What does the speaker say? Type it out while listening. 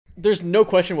there's no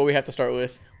question what we have to start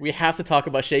with. We have to talk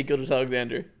about Shai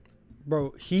Gilgeous-Alexander.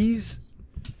 Bro,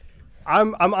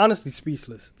 I'm honestly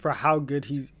speechless for how good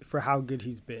he's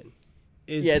been.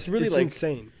 It's really like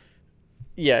insane.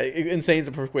 Yeah, insane is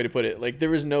the perfect way to put it. Like, there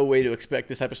was no way to expect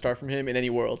this type of start from him in any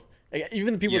world. Like,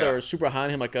 even the people that are super high on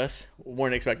him like us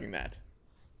weren't expecting that.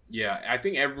 Yeah, I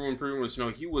think everyone pretty much know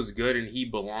he was good and he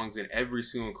belongs in every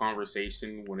single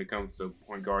conversation when it comes to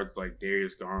point guards like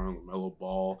Darius Garland, LaMelo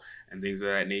Ball, and things of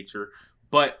that nature.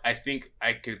 But I think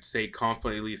I could say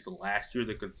confidently, at least last year,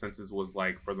 the consensus was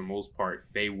like, for the most part,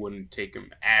 they wouldn't take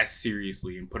him as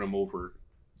seriously and put him over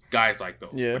guys like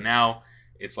those. Yeah. But now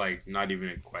it's like not even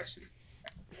a question.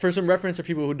 For some reference for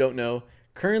people who don't know,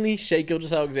 currently Shai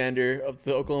Gilgeous-Alexander of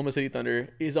the Oklahoma City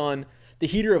Thunder is on the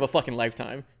heater of a fucking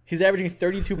lifetime. He's averaging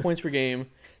 32 points per game,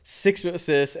 6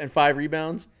 assists, and 5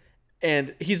 rebounds.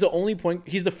 And he's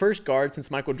the first guard since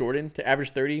Michael Jordan to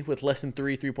average 30 with less than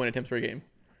 3 3-point attempts per game.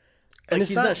 Like, And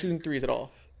he's not shooting threes at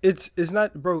all. It's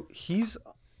not, bro. He's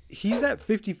at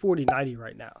 50, 40, 90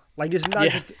 right now. Like, it's not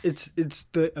just it's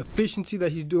the efficiency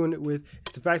that he's doing it with.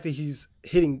 It's the fact that he's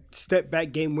hitting step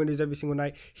back game winners every single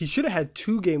night. He should have had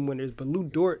 2 game winners, but Lou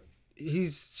Dort,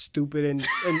 he's stupid and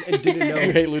didn't know.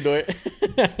 You hate Lou Dort.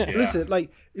 Listen,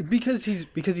 like, because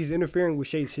he's interfering with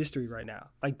Shai's history right now.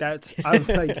 Like, I'm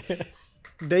like,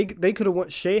 they could have won.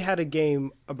 Shai had a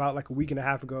game about like a week and a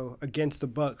half ago against the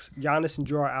Bucks. Giannis and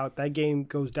Drew are out. That game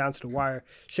goes down to the wire.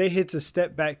 Shai hits a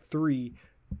step back 3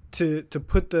 to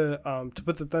put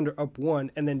the Thunder up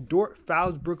 1, and then Dort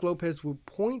fouls Brook Lopez with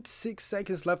 0.6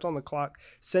 seconds left on the clock,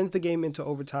 sends the game into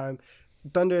overtime.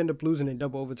 Thunder end up losing in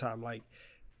double overtime. Like,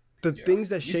 the things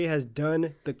that Shai has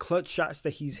done, the clutch shots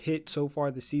that he's hit so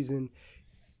far this season,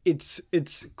 it's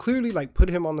clearly like put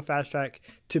him on the fast track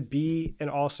to be an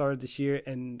all-star this year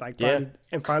and like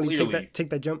finally take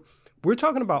that jump. We're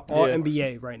talking about all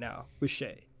NBA right now with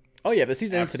Shai. Oh yeah, the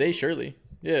season ends today, surely.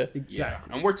 Yeah. Exactly. Yeah,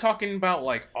 and we're talking about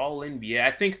like all NBA.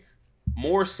 I think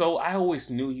more so, I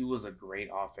always knew he was a great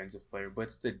offensive player, but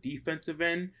it's the defensive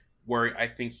end where I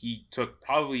think he took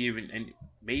probably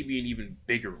maybe an even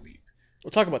bigger leap.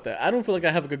 We'll talk about that. I don't feel like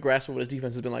I have a good grasp of what his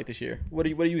defense has been like this year. What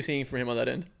are you seeing from him on that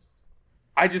end?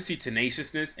 I just see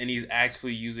tenaciousness, and he's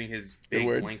actually using his big,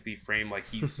 lengthy frame like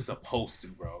he's supposed to,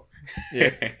 bro.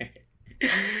 Yeah.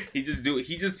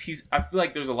 I feel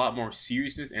like there's a lot more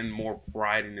seriousness and more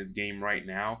pride in his game right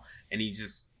now, and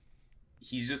he's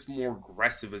just more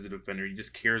aggressive as a defender. He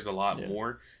just cares a lot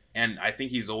more, and I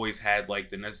think he's always had like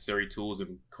the necessary tools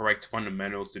and correct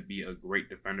fundamentals to be a great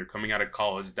defender. Coming out of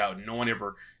college, that no one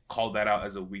ever called that out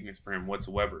as a weakness for him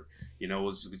whatsoever. You know, it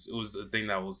was a thing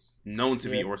that was known to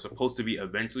be or supposed to be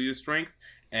eventually a strength,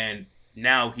 and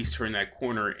now he's turned that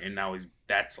corner, and now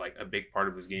that's like a big part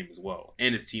of his game as well,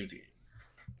 and his team's game.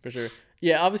 For sure.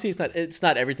 Yeah, obviously it's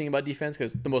not everything about defense,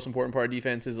 because the most important part of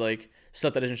defense is like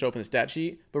stuff that doesn't show up in the stat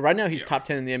sheet. But right now he's top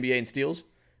 10 in the NBA in steals,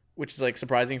 which is like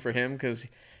surprising for him, because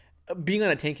being on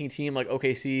a tanking team like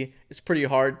OKC, it's pretty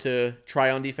hard to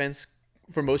try on defense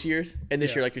for most years. And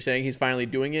this year, like you're saying, he's finally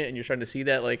doing it, and you're starting to see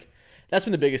that. Like, that's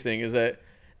been the biggest thing, is that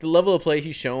the level of play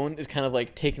he's shown is kind of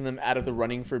like taking them out of the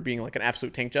running for being like an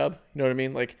absolute tank job. You know what I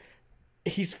mean? Like,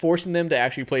 he's forcing them to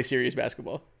actually play serious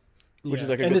basketball, which is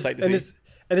like a good sight to see.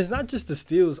 And it's not just the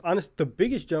steals. Honestly, the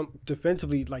biggest jump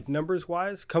defensively, like numbers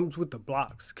wise, comes with the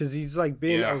blocks, because he's like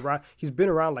been around. He's been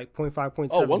around like 0.5, 0.7.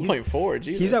 Oh, 1.4.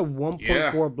 Jesus. He's at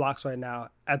 1.4 blocks right now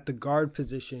at the guard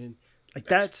position. Like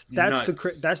that's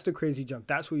the crazy jump.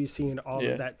 That's where you're seeing all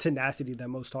of that tenacity that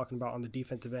Mo's talking about on the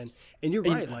defensive end. And you're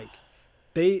right. Like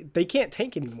they can't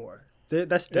tank anymore.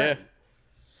 That's dead. Yeah.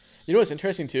 You know what's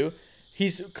interesting too?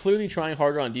 He's clearly trying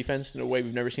harder on defense in a way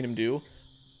we've never seen him do.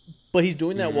 But he's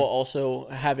doing that while also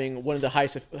having one of the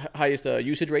highest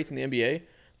usage rates in the NBA.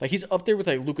 Like, he's up there with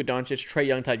like Luka Doncic, Trae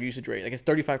Young type usage rate. Like, it's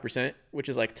 35%, which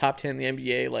is like top 10 in the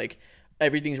NBA. Like,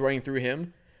 everything's running through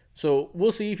him. So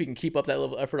we'll see if he can keep up that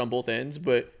level of effort on both ends.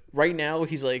 But right now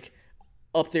he's like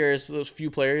up there as those few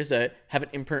players that have an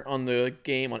imprint on the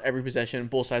game on every possession,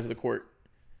 both sides of the court.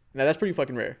 Now that's pretty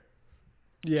fucking rare.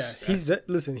 Yeah, he's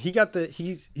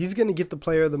gonna get the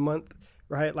Player of the Month.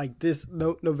 Right, like this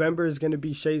November is going to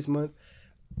be Shai's month.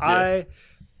 Yeah.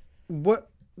 What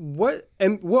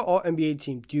all NBA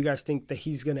team do you guys think that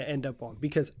he's going to end up on?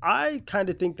 Because I kind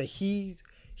of think that he's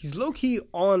low key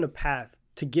on a path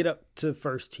to get up to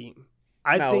first team.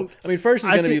 First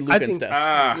is going to be Luka and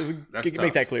Steph.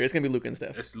 Make that clear. It's going to be Luka and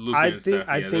Steph. It's Luka and Steph.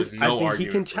 I think he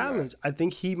can challenge. I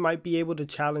think he might be able to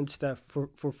challenge Steph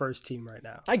for first team right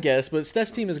now. I guess, but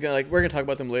Steph's team is going to, like, we're going to talk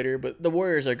about them later, but the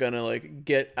Warriors are going to, like,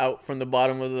 get out from the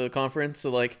bottom of the conference. So,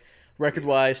 like,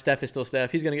 record-wise, Steph is still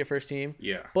Steph. He's going to get first team.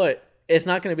 Yeah. But it's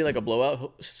not going to be like a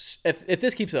blowout. If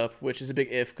this keeps up, which is a big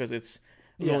if because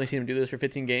we've only seen him do this for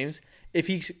 15 games. If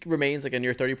he remains like a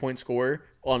near 30-point scorer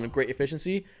on a great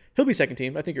efficiency, he'll be second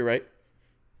team. I think you're right.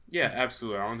 Yeah,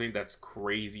 absolutely. I don't think that's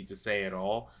crazy to say at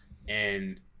all.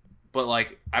 But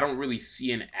like, I don't really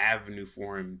see an avenue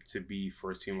for him to be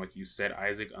first team, like you said,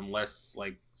 Isaac, unless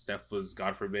like Steph was,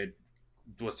 God forbid,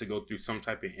 was to go through some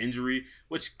type of injury,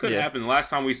 which could happen. The last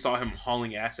time we saw him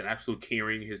hauling ass and absolutely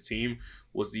carrying his team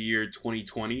was the year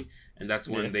 2020, and that's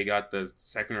when they got the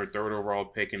second or third overall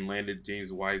pick and landed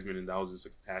James Wiseman, and that was just a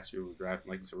catastrophe draft.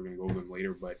 And like you said, we're going to go over them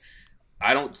later, but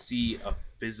I don't see a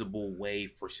visible way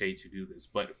for Shea to do this.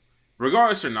 But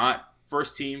regardless or not,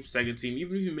 first team, second team,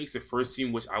 even if he makes a first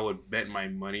team, which I would bet my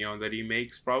money on that he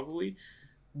makes probably.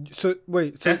 So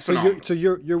wait, so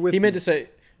you're with he me. meant to say.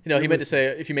 He meant to say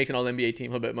if he makes an All-NBA team,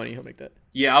 he'll bet money. He'll make that.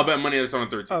 Yeah, I'll bet money that's on the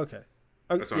third team. Oh,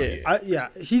 okay.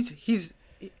 He's.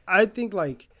 I think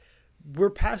like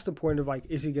we're past the point of like,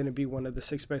 is he going to be one of the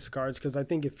 6 best guards? Because I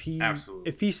think if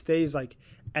he stays like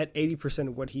at 80%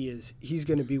 of what he is, he's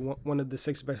going to be one of the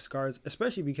 6 best guards.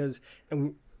 Especially because,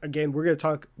 and again, we're gonna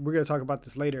talk about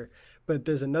this later. But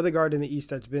there's another guard in the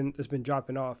East that's been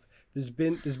dropping off. There's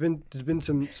been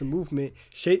some movement.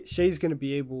 Shea's going to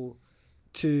be able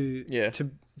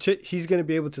he's going to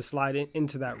be able to slide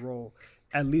into that role,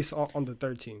 at least on the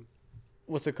third team.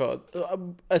 What's it called?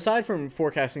 Aside from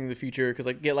forecasting the future, because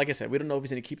like I said, we don't know if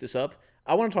he's going to keep this up.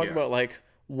 I want to talk about like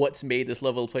what's made this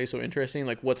level of play so interesting,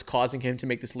 like what's causing him to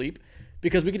make this leap.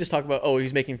 Because we could just talk about,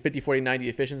 he's making 50, 40, 90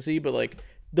 efficiency, but like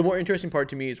the more interesting part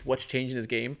to me is what's changing his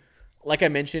game. Like I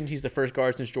mentioned, he's the first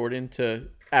guard since Jordan to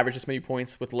average this many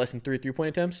points with less than 3 3-point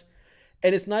attempts.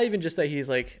 And it's not even just that he's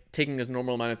like taking his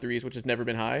normal amount of threes, which has never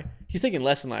been high. He's taking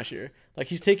less than last year. Like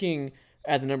he's taking,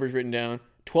 at the numbers written down,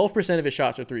 12% of his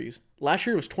shots are threes. Last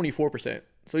year it was 24%.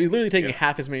 So he's literally taking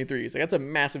half as many threes. Like that's a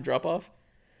massive drop off.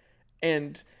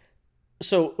 And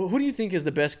so who do you think is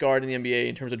the best guard in the NBA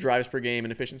in terms of drives per game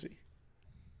and efficiency?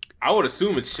 I would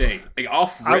assume it's Shea. Like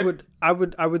off rip, I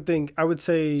would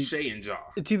say Shea and Ja.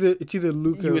 It's either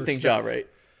Luka. You would think Ja, Steph. right?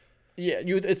 Yeah,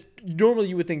 normally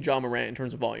you would think Ja Morant in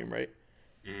terms of volume, right?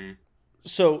 Mm-hmm.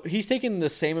 So he's taking the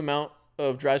same amount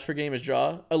of drives per game as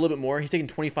Ja, a little bit more. He's taking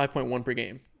 25.1 per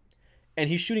game. And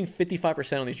he's shooting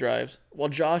 55% on these drives, while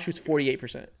Ja shoots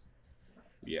 48%.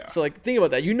 Yeah. So, like, think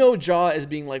about that. Ja as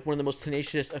being, like, one of the most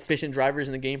tenacious, efficient drivers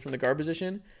in the game from the guard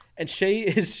position. And Shea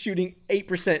is shooting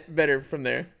 8% better from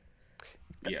there.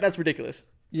 Yeah. That's ridiculous.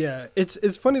 Yeah.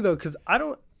 It's funny, though, because I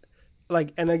don't,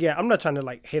 like, and again, I'm not trying to,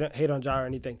 like, hate on Ja or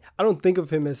anything. I don't think of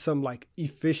him as some, like,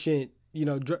 efficient,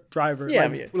 driver. Yeah,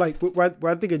 where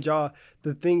I think of Ja,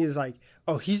 the thing is, like,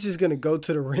 he's just going to go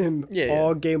to the rim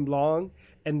all game long.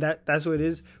 And that's what it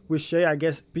is. With Shea, I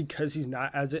guess because he's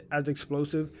not as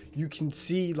explosive, you can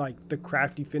see like the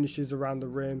crafty finishes around the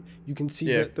rim. You can see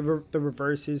the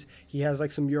reverses. He has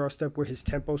like some Euro step where his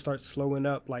tempo starts slowing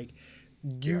up. Like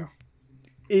it gives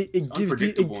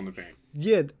unpredictable in the paint.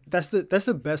 Yeah, that's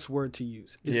the best word to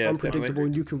use. It's unpredictable,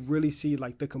 and you can really see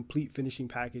like the complete finishing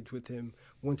package with him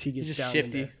once he gets he's down.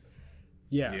 Shifty.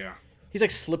 Yeah. He's like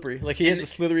slippery. Like he has a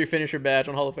slithery finisher badge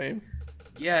on Hall of Fame.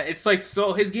 Yeah, it's like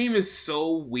so his game is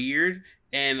so weird,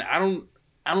 and I don't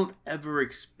ever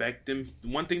expect him.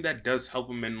 One thing that does help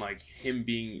him in like him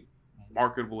being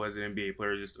marketable as an NBA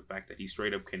player is just the fact that he's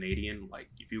straight up Canadian. Like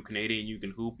if you're Canadian, you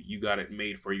can hoop. You got it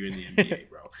made for you in the NBA,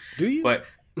 bro. Do you? But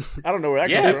I don't know where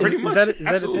that comes from. Pretty much. Is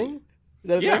that a thing? Is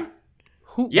that a thing?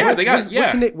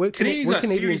 What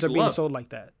Canadians are being sold like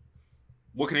that?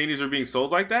 What Canadians are being sold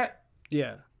like that?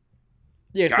 Yeah.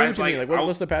 Yeah, explain it to me. Like,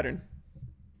 what's the pattern?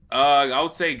 I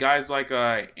would say guys like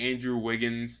Andrew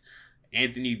Wiggins,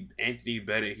 Anthony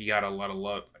Bennett. He got a lot of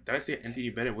love. Did I say Anthony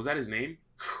Bennett? Was that his name?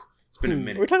 It's been a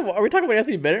minute. Are we talking about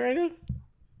Anthony Bennett right now?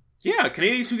 Yeah,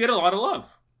 Canadians who get a lot of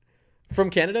love from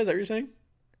Canada. Is that what you're saying?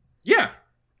 Yeah.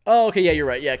 Oh, okay. Yeah, you're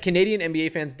right. Yeah, Canadian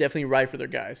NBA fans definitely ride for their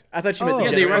guys. I thought you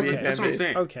meant they ride. NBA That's what I'm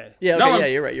saying. Okay. Yeah. Okay. Yeah,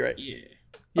 you're right. You're right.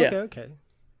 Yeah. Okay.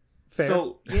 Fair.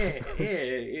 So yeah,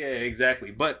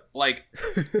 exactly. But like,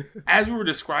 as we were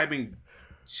describing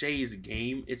Shea's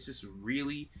game, it's just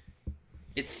really,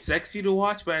 it's sexy to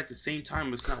watch, but at the same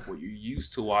time, it's not what you're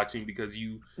used to watching because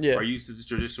you are used to the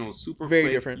traditional super very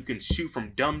quick. Different. You can shoot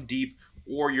from dumb deep,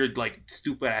 or you're like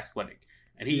stupid athletic,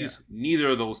 and he's neither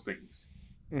of those things.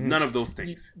 Mm-hmm. None of those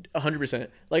things. 100%.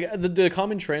 Like the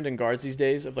common trend in guards these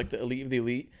days of like the elite of the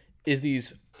elite is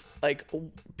these, like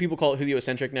people call it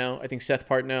heliocentric now. I think Seth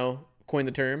Partnow coined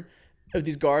the term of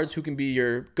these guards who can be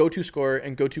your go-to scorer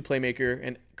and go-to playmaker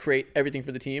and create everything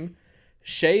for the team.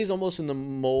 Shea's almost in the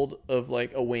mold of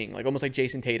like a wing, like almost like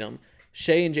Jason Tatum.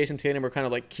 Shea and Jason Tatum are kind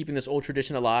of like keeping this old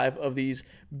tradition alive of these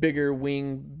bigger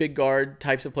wing, big guard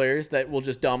types of players that will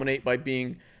just dominate by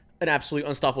being an absolutely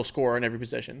unstoppable scorer in every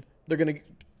possession. They're gonna,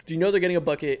 they're getting a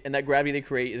bucket, and that gravity they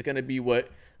create is gonna be what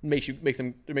makes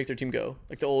their team go.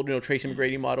 Like the old Tracy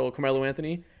McGrady model, Carmelo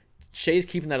Anthony. Shea's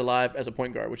keeping that alive as a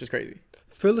point guard, which is crazy.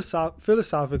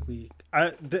 Philosophically,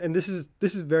 and this is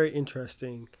very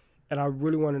interesting, and I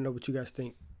really want to know what you guys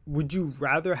think. Would you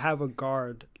rather have a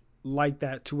guard like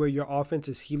that to where your offense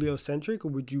is heliocentric, or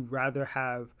would you rather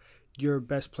have your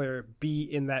best player be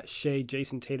in that Shea,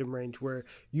 Jason Tatum range where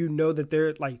that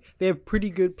they're like they have pretty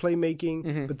good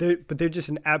playmaking, but they're just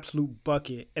an absolute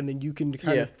bucket, and then you can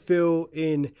kind of fill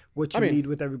in what you need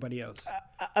with everybody else?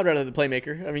 I'd rather the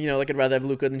playmaker. I mean, I'd rather have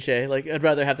Luka than Shea. Like, I'd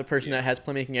rather have the person that has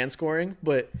playmaking and scoring.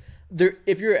 But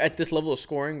if you're at this level of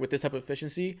scoring with this type of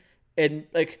efficiency, and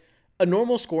like a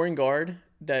normal scoring guard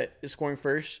that is scoring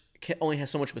first only has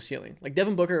so much of a ceiling. Like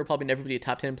Devin Booker will probably never be a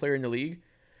top 10 player in the league.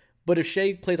 But if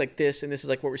Shea plays like this, and this is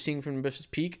like what we're seeing from his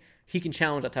peak, he can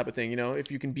challenge that type of thing. If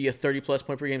you can be a 30-plus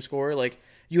point per game scorer, like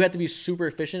you have to be super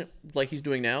efficient like he's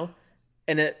doing now,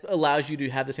 and it allows you to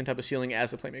have the same type of ceiling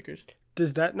as the playmakers.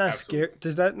 Does that not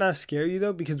scare you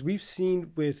though? Because we've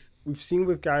seen with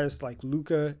guys like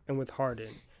Luka and with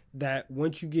Harden that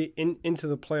once you get into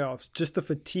the playoffs, just the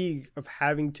fatigue of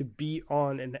having to be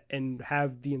on and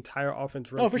have the entire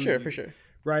offense run. Oh, for sure.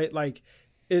 Right, like.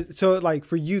 So, like,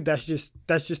 for you, that's just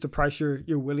the price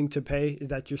you're willing to pay, is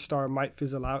that your star might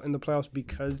fizzle out in the playoffs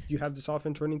because you have this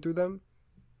offense running through them?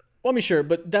 Well, I mean, sure,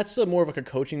 but that's more of like a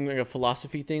coaching, like a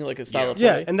philosophy thing, like a style of play.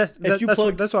 Yeah, and that's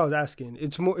what I was asking.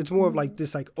 It's more of like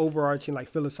this like overarching like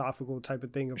philosophical type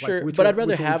of thing. Of sure, like which but one, I'd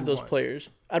rather have those want? players.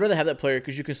 I'd rather have that player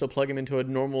because you can still plug him into a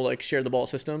normal like share the ball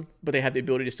system, but they have the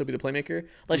ability to still be the playmaker.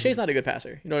 Like Shea's not a good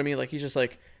passer, you know what I mean? Like he's just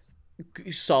like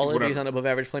he's solid, but he's not an above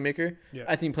average playmaker. Yeah.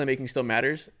 I think playmaking still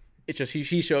matters. It's just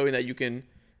he's showing that you can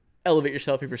elevate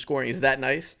yourself if you're scoring. Is that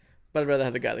nice? But I'd rather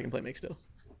have the guy that can play make still.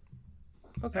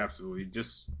 Okay. Absolutely.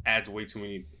 Just adds way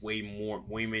many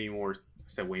more.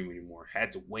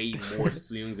 Adds way more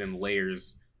ceilings and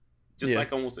layers. Just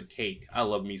like almost a cake. I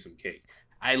love me some cake.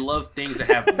 I love things that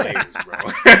have layers, bro.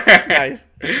 Nice.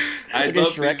 I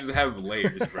love things that have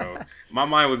layers, bro. My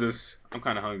mind was just, I'm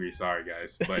kind of hungry. Sorry,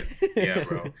 guys. But yeah,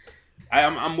 bro.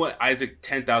 I'm what Isaac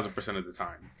 10,000% of the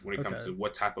time when it comes to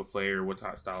what type of player, what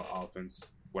type of style of offense,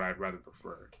 what I'd rather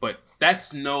prefer. But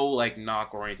that's no like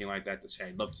knock or anything like that to say.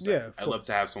 I'd love to say. I'd love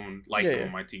to have someone like him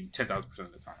on my team 10,000%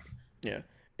 of the time. Yeah.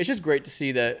 It's just great to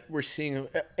see that we're seeing,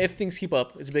 if things keep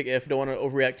up, it's a big if, don't want to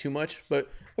overreact too much, but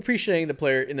appreciating the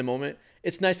player in the moment.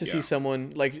 It's nice to see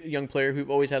someone like a young player who we've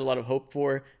always had a lot of hope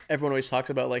for. Everyone always talks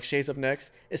about like Shea's up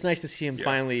next. It's nice to see him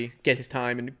finally get his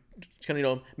time and kind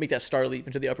of make that star leap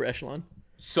into the upper echelon.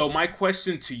 So my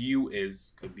question to you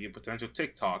could be a potential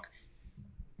TikTok.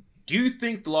 Do you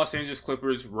think the Los Angeles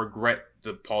Clippers regret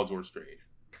the Paul George trade?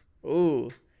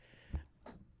 Ooh.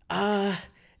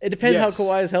 It depends how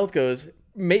Kawhi's health goes.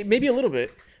 Maybe a little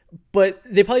bit, but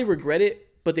they probably regret it,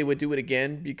 but they would do it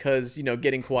again because,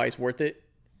 getting Kawhi is worth it.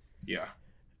 Yeah.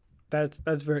 That's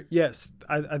very yes.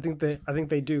 I think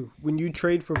they do. When you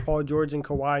trade for Paul George and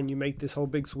Kawhi and you make this whole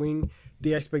big swing,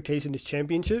 the expectation is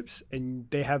championships, and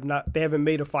they haven't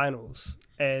made a finals,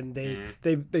 and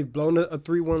they've blown a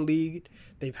 3-1 lead.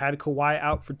 They've had Kawhi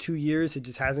out for 2 years. It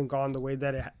just hasn't gone the way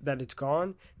that it's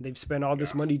gone. They've spent all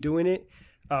this money doing it.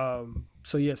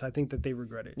 So yes, I think that they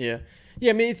regret it. Yeah.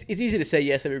 I mean, it's easy to say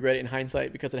yes, they regret it in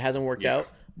hindsight because it hasn't worked out.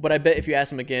 But I bet if you ask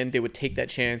them again, they would take that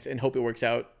chance and hope it works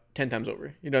out 10 times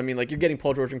over. You know what I mean? Like, you're getting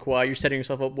Paul George and Kawhi. You're setting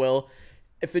yourself up well.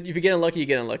 If you get unlucky, you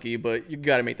get unlucky, but you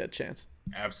got to make that chance.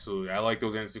 Absolutely. I like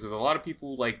those answers because a lot of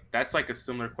people, that's like a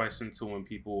similar question to when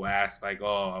people ask,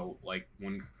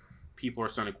 when people are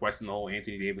starting to question the whole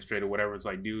Anthony Davis trade or whatever. It's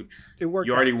like, dude, you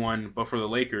already won. But for the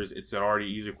Lakers, it's an already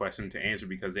easier question to answer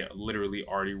because they literally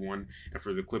already won. And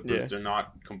for the Clippers, they're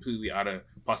not completely out of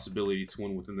possibility to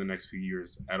win within the next few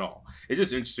years at all. It's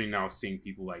just interesting now seeing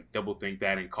people double think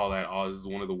that and call that, this is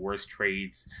one of the worst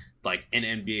trades in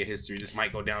NBA history. This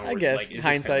might go down. I guess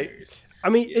hindsight. I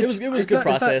mean, it was a good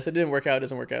process. It didn't work out. It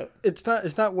doesn't work out. It's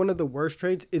not one of the worst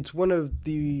trades. It's one of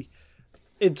the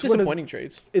disappointing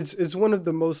trades. It's one of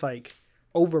the most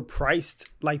overpriced.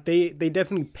 They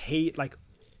definitely paid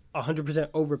 100%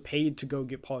 overpaid to go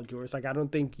get Paul George. I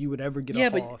don't think you would ever get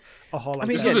a haul like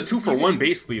that. This is a 2-for-1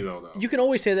 basically though. You can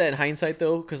always say that in hindsight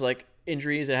though, because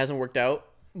injuries, it hasn't worked out.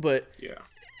 But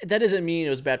that doesn't mean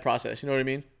it was a bad process. You know what I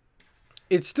mean?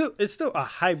 It's still a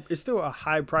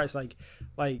high price.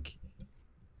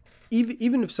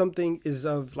 Even if something is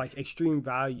of extreme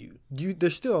value,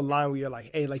 there's still a line where you're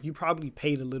hey, you probably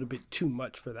paid a little bit too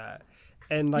much for that.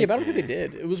 And like, yeah, but I don't think they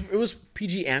did. It was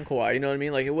PG and Kawhi. You know what I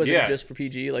mean? Like it wasn't just for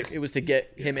PG. Like it was to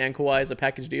get him and Kawhi as a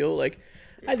package deal. Like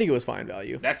I think it was fine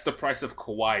value. That's the price of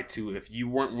Kawhi too. If you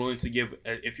weren't willing to give,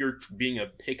 if you're being a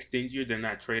pick stingier, then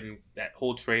that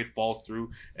whole trade falls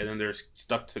through, and then they're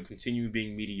stuck to continue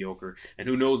being mediocre. And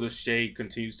who knows if Shea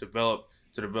continues to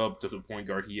develop to the point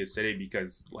guard he is today?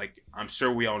 Because like I'm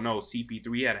sure we all know,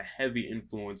 CP3 had a heavy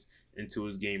influence into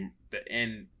his game.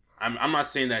 And I'm not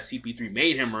saying that CP3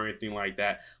 made him or anything like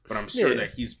that, but I'm sure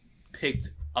that he's picked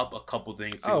up a couple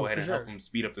things to go ahead and help him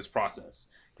speed up this process.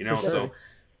 You know, so.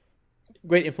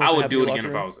 Great influence. I would do it again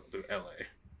if I was in LA.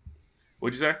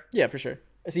 What'd you say? Yeah, for sure.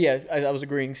 So yeah, I was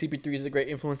agreeing. CP3 is a great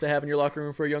influence to have in your locker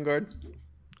room for a young guard.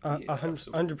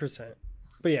 100%.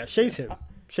 But yeah, Shea's him.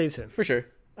 For sure.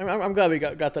 I'm glad we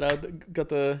got that out. Got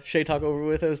the Shea talk over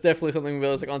with. It was definitely something that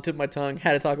was like on the tip of my tongue.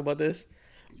 Had to talk about this.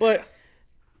 But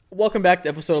welcome back to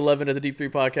episode 11 of the Deep 3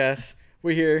 podcast.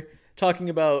 We're here talking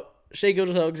about Shea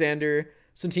Gilgeous-Alexander.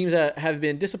 Some teams that have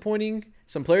been disappointing.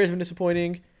 Some players have been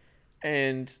disappointing.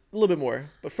 And a little bit more.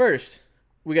 But first,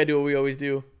 we got to do what we always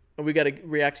do. And we got to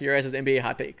react to your guys' NBA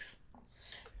hot takes.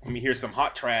 Let me hear some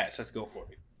hot trash. Let's go for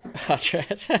it. Hot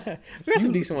trash. We got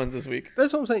some decent ones this week.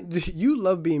 That's what I'm saying. You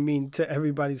love being mean to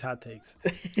everybody's hot takes.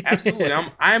 Absolutely.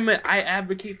 I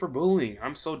advocate for bullying.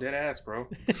 I'm so dead ass, bro.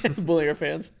 Bullying our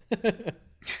fans.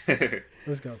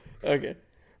 Let's go. Okay.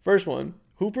 First one.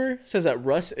 Hooper says that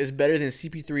Russ is better than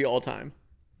CP3 all time.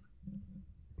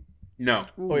 No.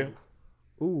 Ooh. Oh, yeah.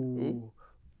 Ooh.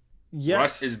 Yes.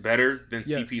 Russ is better than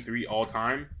CP3 all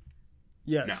time?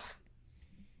 Yes. No.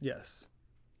 Yes.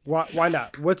 Why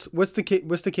not? What's the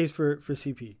case for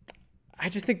CP? I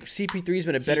just think CP3's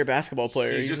been a better basketball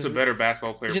player. He's just a better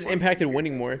basketball player. He's just impacted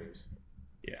winning more.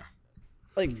 Yeah.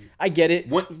 Like, I get it.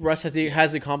 Russ has the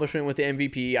accomplishment with the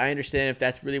MVP. I understand if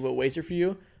that's really what weighs it for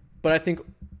you. But I think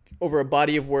over a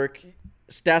body of work,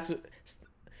 stats...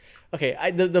 Okay,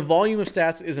 the volume of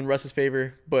stats is in Russ's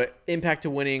favor, but impact to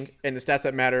winning and the stats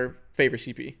that matter favor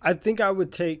CP. I think I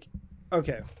would take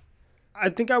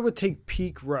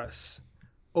peak Russ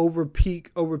over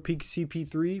peak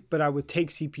CP3, but I would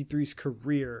take CP3's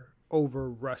career over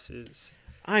Russ's.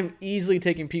 I'm easily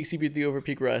taking peak CP3 over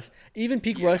peak Russ. Even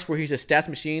peak Russ, where he's a stats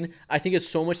machine, I think it's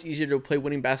so much easier to play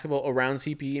winning basketball around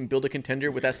CP and build a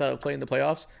contender with that style of play in the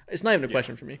playoffs. It's not even a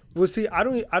question for me. Well, see, I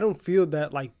don't feel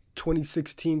that like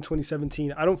 2016,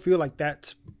 2017. I don't feel like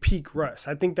that's peak Russ.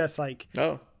 I think that's like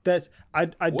I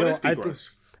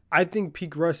think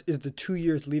peak Russ is the 2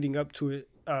 years leading up to it.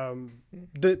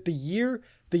 The year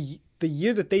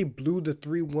that they blew the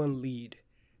 3-1 lead,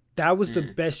 that was the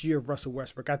best year of Russell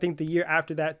Westbrook. I think the year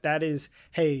after that is,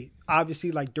 hey,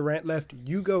 obviously like Durant left,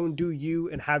 you go and do you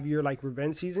and have your like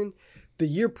revenge season. The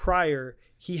year prior,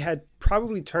 he had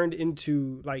probably turned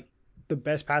into like the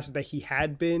best passer that he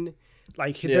had been.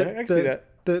 Like I can see that.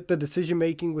 The decision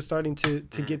making was starting to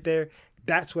get there.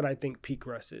 That's what I think peak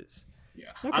Russ is.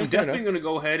 Yeah, okay, I'm definitely going to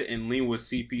go ahead and lean with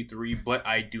CP3, but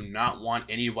I do not want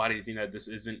anybody to think that this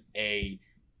isn't a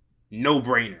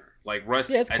no-brainer. Like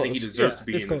Russ, I think he deserves to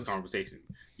be in this conversation.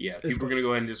 Yeah, people are going to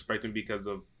go ahead and disrespect him because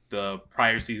of the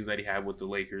prior season that he had with the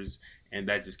Lakers, and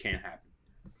that just can't happen.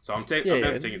 So I'm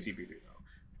definitely taking CP3 though.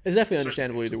 It's definitely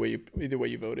understandable either way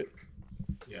you vote it.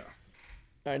 Yeah.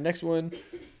 All right, next one.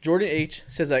 Jordan H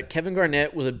says that Kevin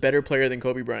Garnett was a better player than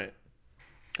Kobe Bryant.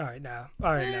 All right now.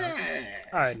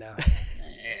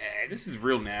 This is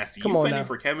real nasty. Come you on fighting now.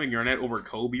 for Kevin Garnett over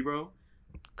Kobe, bro?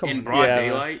 Come in on. broad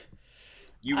daylight?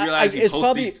 You realize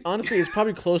honestly, it's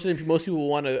probably closer than most people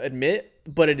want to admit,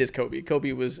 but it is Kobe.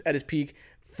 Kobe was at his peak.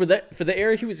 For the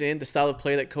era he was in, the style of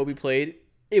play that Kobe played,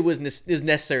 it was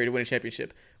necessary to win a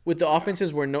championship. With the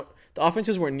offenses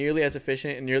weren't nearly as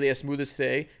efficient and nearly as smooth as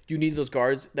today. You need those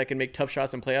guards that can make tough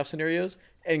shots in playoff scenarios.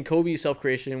 And Kobe's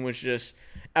self-creation was just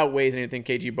outweighs anything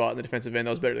KG brought in the defensive end.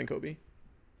 That was better than Kobe.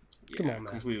 Yeah, Come on,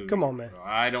 man. Completely. Come on, man. Bro.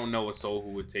 I don't know a soul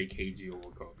who would take KG over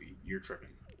Kobe. You're tripping.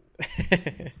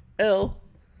 L.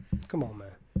 Come on,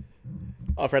 man.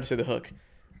 I forgot to say the hook.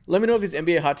 Let me know if these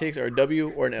NBA hot takes are a W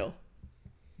or an L.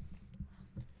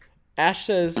 Ash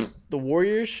says the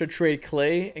Warriors should trade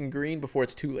Clay and Green before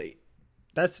it's too late.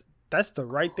 That's the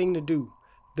right thing to do.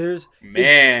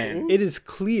 It is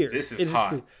clear. This is hot.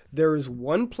 Clear. There is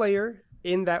one player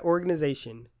in that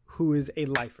organization who is a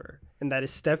lifer, and that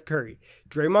is Steph Curry.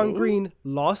 Draymond Green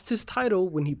lost his title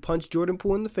when he punched Jordan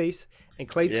Poole in the face, and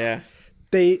Clay. Yeah.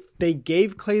 They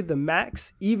gave Clay the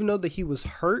max, even though that he was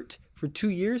hurt for 2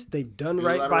 years. They've done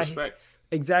right by him.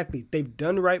 Exactly. They've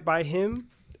done right by him.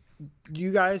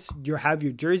 you guys, you have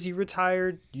your jersey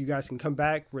retired. You guys can come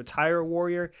back, retire a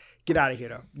Warrior. Get out of here,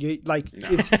 though. You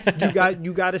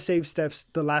got to save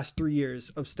the last 3 years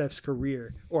of Steph's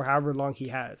career, or however long he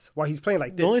has, while he's playing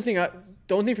like this.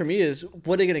 The only thing for me is,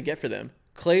 what are they gonna get for them?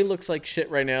 Clay looks like shit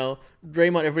right now.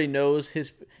 Draymond, everybody knows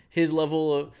his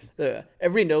level of.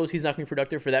 Everybody knows he's not gonna be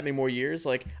productive for that many more years.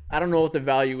 Like, I don't know if the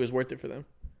value is worth it for them.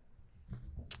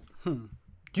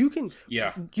 You can.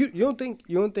 Yeah. You don't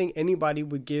think anybody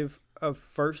would give a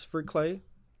first for Clay?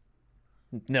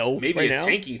 No, maybe right a now?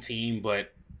 tanking team,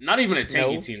 but not even a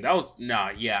tanking team. That was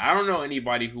Yeah, I don't know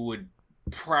anybody who would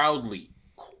proudly,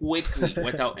 quickly,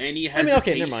 without any hesitation.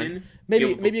 Okay, never mind.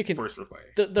 Maybe you can. First for Clay.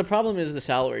 The problem is the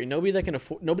salary. Nobody that can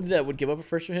afford. Nobody that would give up a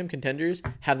first for him. Contenders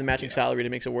have the matching salary that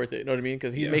makes it worth it. You know what I mean?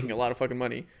 Because he's making a lot of fucking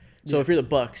money. So if you're the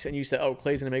Bucks and you say, "Oh,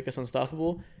 Clay's gonna make us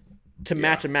unstoppable," to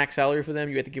match a max salary for them,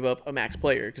 you have to give up a max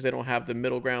player because they don't have the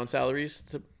middle ground salaries.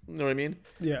 You know what I mean?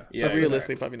 Yeah. So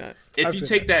realistically, probably not. If you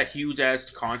take that huge ass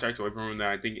contract away from him, then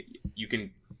I think you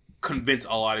can convince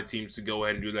a lot of teams to go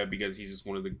ahead and do that because he's just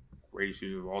one of the greatest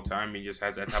shooters of all time. He just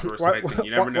has that type of respect, and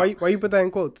you never know. Why you put that in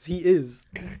quotes? He is.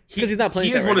 Because he's not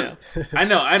playing that right now. I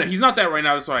know. He's not that right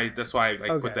now. That's why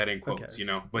I put that in quotes. You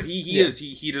know, but he is.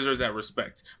 He deserves that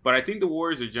respect. But I think the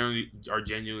Warriors are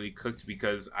genuinely cooked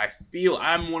because I feel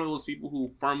I'm one of those people who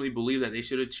firmly believe that they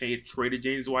should have traded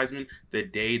James Wiseman the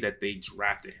day that they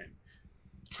drafted him.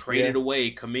 Traded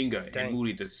away Kuminga and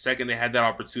Moody the second they had that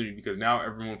opportunity, because now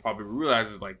everyone probably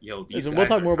realizes like, yo, these guys we'll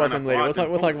talk more are about them later.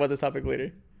 We'll talk about this topic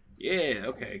later. Yeah,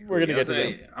 okay. Cool. We're gonna get to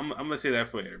them. I'm gonna say that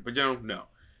for later, but no.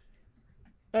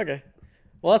 Okay.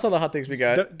 Well, that's all the hot takes we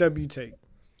got. W take.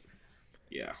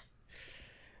 Yeah.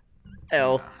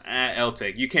 L. L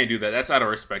take. You can't do that. That's out of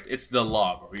respect. It's the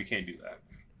law, bro. You can't do that.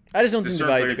 I just don't think the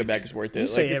value to go back is worth it.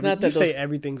 Say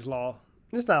everything's law.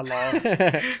 It's not law.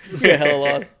 Yeah, hella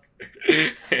laws.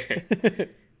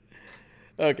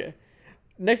 Okay.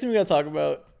 Next thing we gotta talk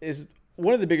about is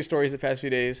one of the biggest stories the past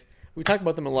few days. We talk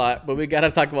about them a lot, but we gotta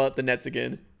talk about the Nets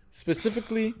again.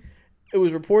 Specifically, it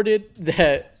was reported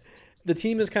that the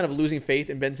team is kind of losing faith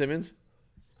in Ben Simmons,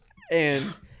 and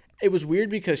it was weird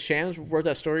because Shams wrote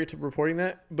that story to reporting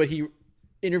that, but he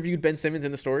interviewed Ben Simmons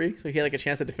in the story, so he had like a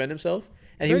chance to defend himself,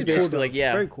 and he was basically like,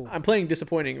 "Yeah, I'm playing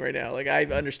disappointing right now. Like, I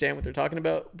understand what they're talking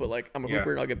about, but like I'm a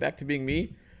hooper, and I'll get back to being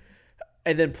me."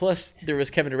 And then plus there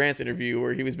was Kevin Durant's interview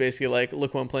where he was basically like,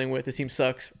 "Look who I'm playing with. This team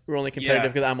sucks. We're only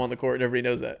competitive because I'm on the court, and everybody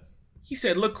knows that." He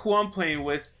said, "Look who I'm playing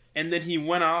with," and then he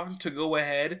went on to go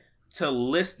ahead to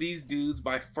list these dudes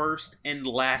by first and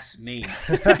last name.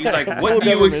 He's like, "What do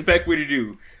you expect me to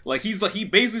do?" Like he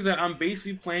basically said, "I'm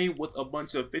basically playing with a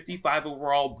bunch of 55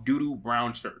 overall doo-doo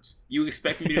brown shirts. You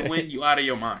expect me to win? You out of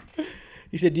your mind."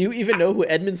 He said, "Do you even know who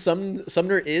Edmund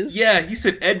Sumner is?" Yeah, he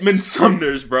said Edmund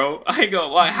Sumner's, bro. I go,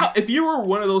 like, if you were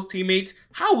one of those teammates,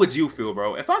 how would you feel,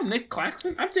 bro? If I'm Nick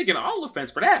Claxton, I'm taking all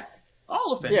offense for that.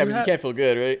 All offense. Yeah, but you can't feel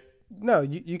good, right? No,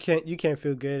 you can't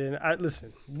feel good. And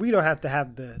listen, we don't have to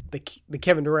have the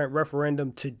Kevin Durant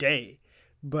referendum today,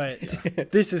 but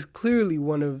this is clearly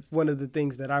one of the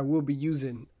things that I will be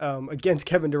using against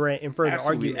Kevin Durant in further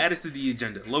argument. Add it to the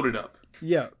agenda. Load it up.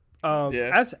 Yeah.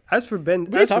 As for Ben,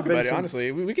 we can talk about it.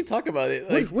 Honestly, we can talk about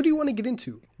it. Like, what do you want to get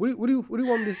into? What do you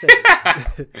want me to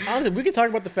say? Honestly, we can talk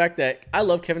about the fact that I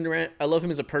love Kevin Durant. I love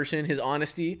him as a person, his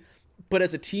honesty, but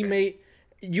as a teammate,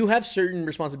 you have certain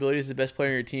responsibilities as the best player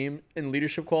on your team and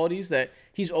leadership qualities that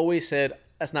he's always said,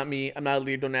 "That's not me. I'm not a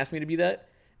leader. Don't ask me to be that."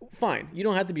 Fine, you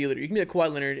don't have to be a leader. You can be a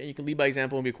Kawhi Leonard and you can lead by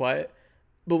example and be quiet.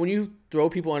 But when you throw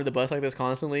people under the bus like this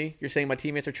constantly, you're saying my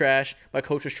teammates are trash, my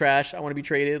coach is trash, I want to be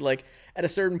traded. Like, at a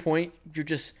certain point,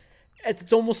 it's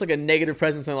almost like a negative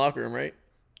presence in the locker room, right?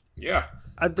 Yeah.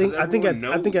 I think at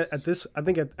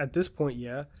this point,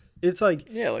 yeah. It's like,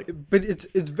 but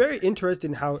it's very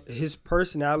interesting how his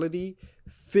personality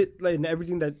fit, like, and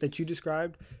everything that you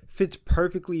described fits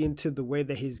perfectly into the way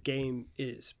that his game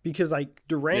is, because like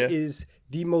Durant is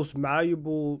the most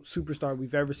malleable superstar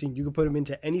we've ever seen. You can put him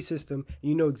into any system and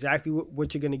you know exactly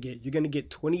what you're going to get. You're going to get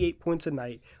 28 points a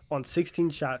night on 16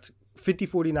 shots, 50,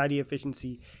 40, 90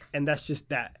 efficiency. And that's just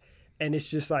that. And it's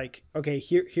just like, okay,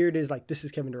 here it is. Like, this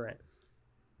is Kevin Durant.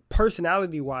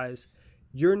 Personality wise,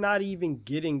 you're not even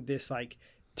getting this like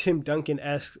Tim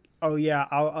Duncan-esque, "Oh yeah,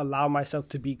 I'll allow myself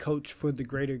to be coached for the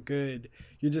greater good."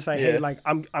 You're just like, "Hey, like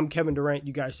I'm Kevin Durant.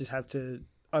 You guys just have to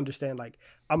understand, like,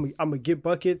 I'm gonna get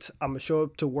buckets. I'm gonna show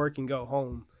up to work and go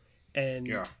home." And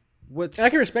and I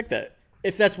can respect that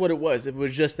if that's what it was. If it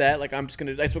was just that, like, that's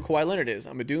what Kawhi Leonard is.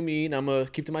 I'm gonna do me and I'm gonna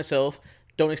keep to myself.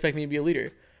 Don't expect me to be a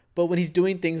leader. But when he's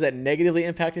doing things that negatively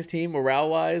impact his team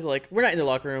morale-wise, like, we're not in the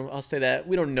locker room. I'll say that.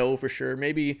 We don't know for sure.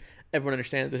 Maybe everyone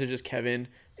understands this is just Kevin.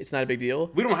 It's not a big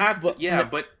deal. We don't have to. Yeah,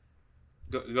 but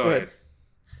go ahead.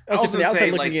 I was from the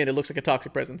outside looking in, it looks like a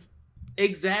toxic presence.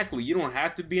 Exactly. You don't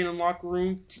have to be in the locker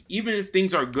room. Even if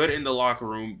things are good in the locker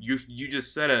room, you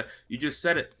just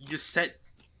set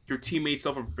your teammates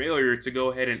up for failure to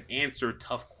go ahead and answer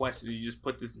tough questions. You just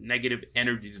put this negative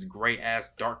energy, this gray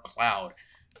ass dark cloud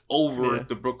over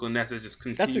the Brooklyn Nets that just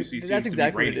continuously seems to be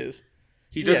raining. What it is.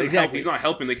 He doesn't help. He's not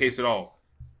helping the case at all.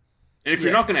 And if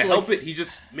you're not going to help it, he's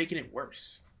just making it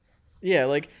worse. Yeah,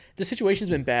 like, the situation's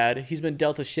been bad. He's been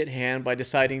dealt a shit hand by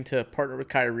deciding to partner with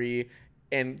Kyrie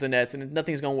and the Nets, and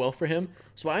nothing's going well for him.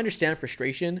 So I understand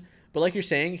frustration, but like you're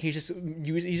saying, he's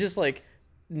just like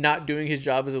not doing his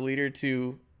job as a leader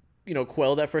to,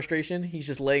 quell that frustration. He's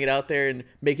just laying it out there and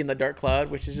making the dark cloud,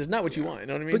 which is just not what you want. You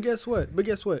know what I mean? But guess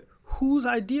what? Whose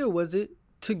idea was it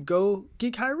to go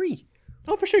get Kyrie?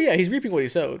 Oh, for sure, yeah, he's reaping what he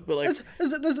sowed. But like, that's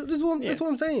what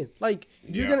I'm saying. Like,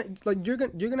 you're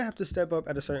gonna have to step up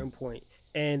at a certain point.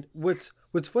 And what's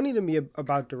funny to me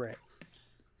about Durant,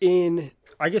 in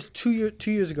I guess 2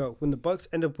 years ago when the Bucks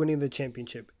end up winning the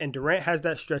championship, and Durant has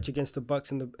that stretch against the Bucks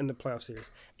in the playoff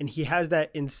series, and he has that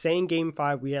insane Game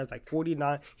 5 where he has like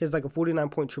 49. He has like a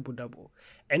 49-point triple double,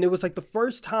 and it was like the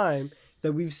first time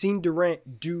that we've seen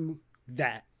Durant do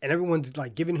that. And everyone's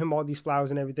like giving him all these flowers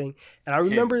and everything. And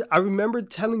I remember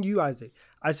telling you, Isaac,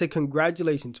 I said,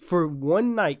 congratulations for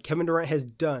one night Kevin Durant has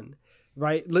done,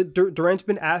 right? Durant's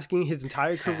been asking his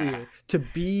entire career to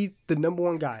be the number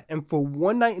one guy. And for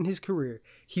one night in his career,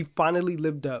 he finally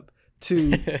lived up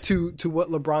to what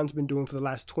LeBron's been doing for the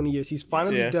last 20 years. He's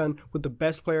finally done what the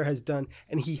best player has done,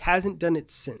 and he hasn't done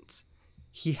it since.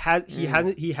 He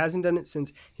hasn't done it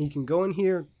since. He can go in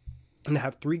here and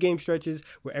have 3-game stretches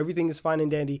where everything is fine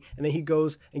and dandy, and then he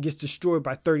goes and gets destroyed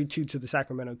by 32 to the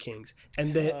Sacramento Kings,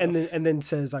 and then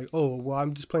says like, "Oh, well,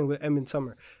 I'm just playing with Emmitt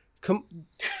Summer."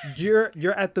 You're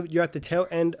at the tail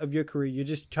end of your career. You're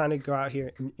just trying to go out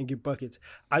here and get buckets.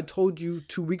 I told you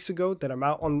 2 weeks ago that I'm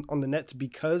out on the Nets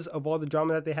because of all the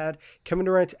drama that they had. Kevin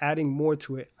Durant's adding more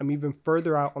to it. I'm even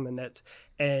further out on the Nets,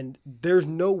 and there's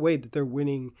no way that they're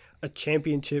winning a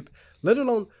championship. Let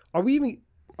alone, are we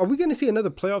going to see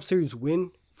another playoff series win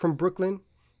from Brooklyn?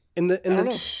 At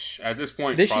this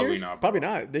point, this probably year? not. Bro. Probably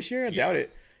not. This year, I doubt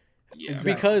it. Yeah,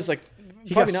 exactly. Because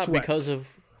probably not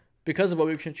because of what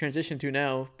we've transitioned to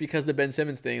now. Because the Ben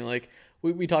Simmons thing, like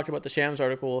we talked about the Shams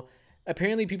article.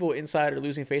 Apparently, people inside are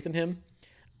losing faith in him.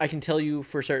 I can tell you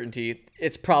for certainty,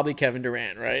 it's probably Kevin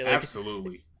Durant, right? Like,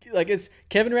 absolutely. Like, it's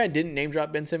Kevin Durant didn't name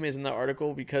drop Ben Simmons in the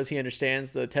article because he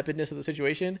understands the tepidness of the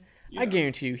situation. Yeah. I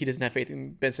guarantee you he doesn't have faith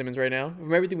in Ben Simmons right now.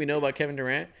 From everything we know about Kevin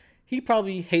Durant, he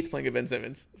probably hates playing with Ben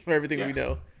Simmons for everything we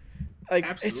know. Like,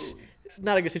 it's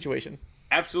not a good situation.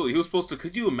 Absolutely. He was supposed to.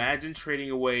 Could you imagine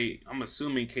trading away? I'm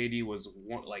assuming KD was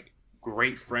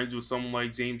great friends with someone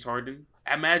like James Harden.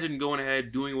 Imagine going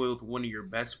ahead, doing away with one of your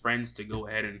best friends to go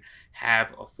ahead and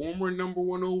have a former number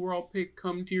 1 overall pick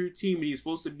come to your team. And he's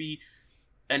supposed to be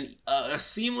a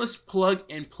seamless plug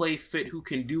and play fit who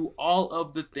can do all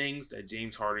of the things that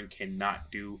James Harden cannot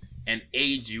do and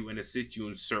aid you and assist you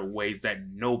in certain ways that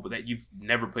you've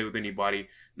never played with anybody,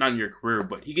 not in your career,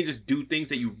 but he can just do things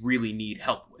that you really need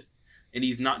help with. And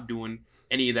he's not doing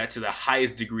any of that to the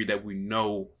highest degree that we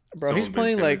know. Bro, he's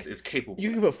playing like is capable.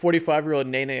 You can put 45-year-old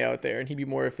Nene out there and he'd be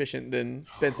more efficient than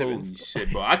Ben Simmons. Holy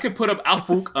shit, bro! I could put up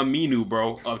Al-Farouq Aminu,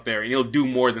 bro, up there, and he'll do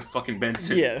more than fucking Ben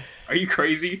Simmons. Yeah. Are you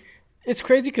crazy? It's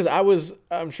crazy because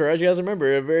I'm sure as you guys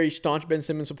remember, a very staunch Ben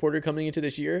Simmons supporter coming into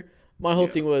this year. My whole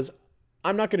thing was,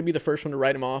 I'm not going to be the first one to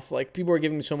write him off. Like, people are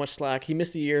giving him so much slack. He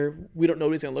missed a year. We don't know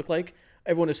what he's going to look like.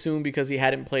 Everyone assumed because he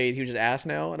hadn't played, he was just ass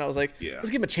now. And I was like,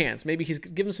 let's give him a chance. Maybe he's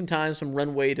given some time, some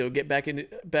runway to get get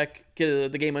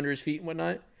the game under his feet and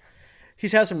whatnot.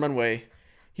 He's had some runway.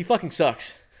 He fucking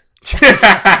sucks.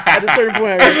 At a certain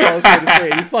point, I was going to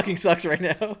say, he fucking sucks right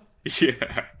now.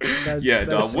 Yeah.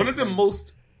 Dog. One of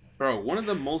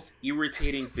the most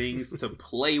irritating things to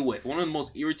play with, one of the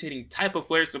most irritating type of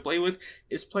players to play with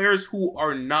is players who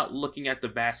are not looking at the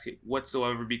basket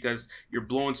whatsoever because you're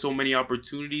blowing so many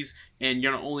opportunities and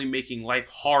you're not only making life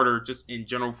harder just in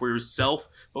general for yourself,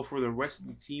 but for the rest of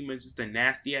the team. It's just a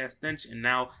nasty ass stench, and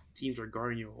now teams are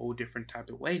guarding you a whole different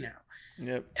type of way now.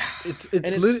 Yep.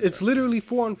 It's literally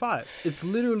 4-on-5. It's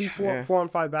literally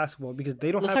 4-on-5 basketball because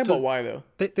they don't Let's have to. Let's talk about why though.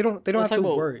 They don't have to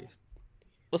worry.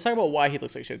 Let's talk about why he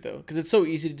looks like shit, though. Because it's so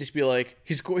easy to just be like,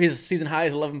 his season high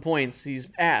is 11 points. He's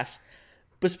ass.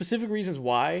 But specific reasons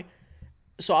why.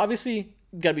 So obviously,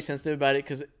 you got to be sensitive about it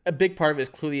because a big part of it is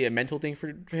clearly a mental thing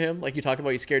for him. Like you talked about,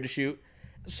 he's scared to shoot.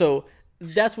 So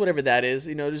that's whatever that is.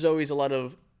 There's always a lot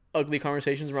of ugly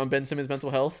conversations around Ben Simmons' mental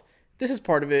health. This is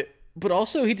part of it, but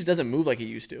also he just doesn't move like he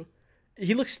used to.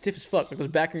 He looks stiff as fuck. Like those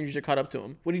back injuries are caught up to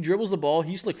him. When he dribbles the ball,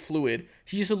 he used to look fluid.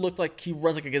 He used to look like he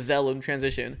runs like a gazelle in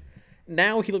transition.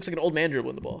 Now he looks like an old man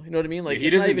dribbling the ball. You know what I mean? Like he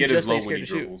doesn't get as low when he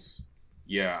dribbles.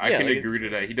 Yeah, I can agree to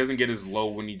that. He doesn't get as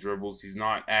low when he dribbles. He's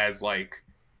not as like,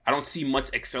 I don't see much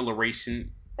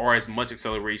acceleration or as much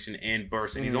acceleration and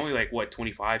burst. And he's only like,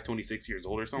 25, 26 years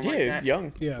old or something like that? Yeah, he's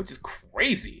young. Yeah. Which is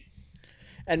crazy.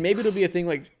 And maybe it'll be a thing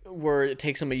like where it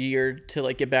takes him a year to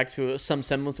like get back to some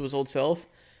semblance of his old self.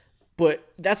 But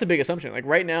that's a big assumption. Like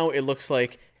right now, it looks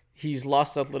like he's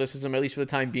lost athleticism, at least for the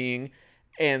time being.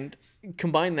 And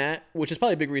combine that, which is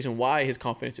probably a big reason why his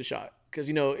confidence is shot. Because,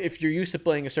 if you're used to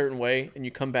playing a certain way and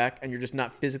you come back and you're just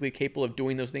not physically capable of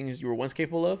doing those things you were once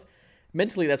capable of,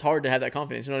 mentally that's hard to have that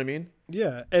confidence. You know what I mean?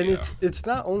 Yeah, and it's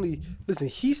not only listen.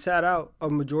 He sat out a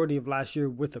majority of last year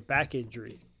with a back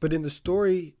injury, but in the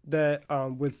story that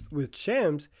with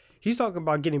Shams, he's talking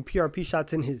about getting PRP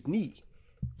shots in his knee,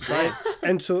 right?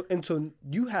 and so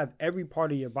you have every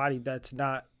part of your body that's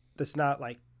not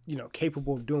like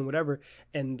capable of doing whatever.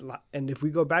 And if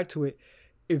we go back to it,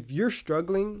 if you're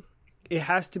struggling, it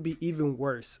has to be even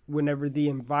worse whenever the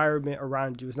environment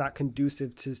around you is not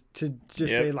conducive to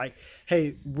just say like,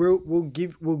 hey, we'll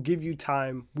give you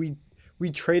time. We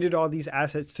traded all these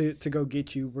assets to go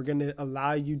get you. We're gonna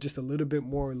allow you just a little bit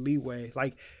more leeway.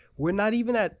 Like we're not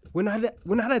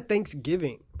at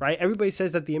Thanksgiving, right? Everybody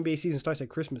says that the NBA season starts at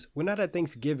Christmas. We're not at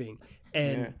Thanksgiving,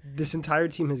 and this entire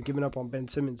team has given up on Ben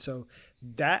Simmons. So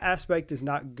that aspect is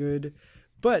not good.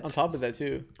 But on top of that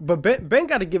too, but Ben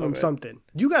got to give him something.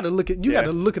 You got to look at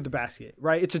the basket,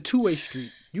 right? It's a two-way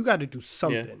street. You got to do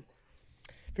something.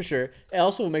 Yeah. For sure. It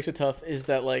also what makes it tough is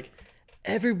that like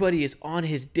everybody is on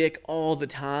his dick all the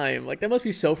time. Like that must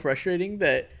be so frustrating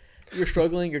that you're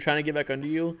struggling, you're trying to get back under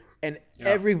you, and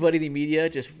everybody in the media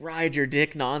just rides your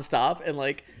dick nonstop. And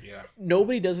like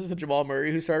nobody does this to Jamal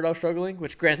Murray, who started off struggling.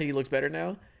 Which granted he looks better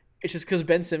now. It's just because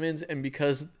Ben Simmons and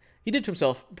because he did to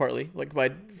himself partly, like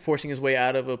by forcing his way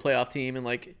out of a playoff team and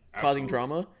like causing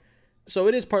drama. So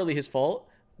it is partly his fault.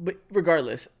 But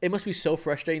regardless, it must be so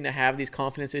frustrating to have these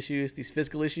confidence issues, these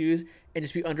physical issues, and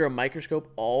just be under a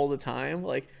microscope all the time.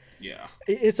 Like,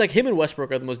 it's like him and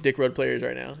Westbrook are the most dick road players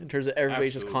right now in terms of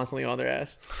everybody's just constantly on their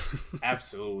ass.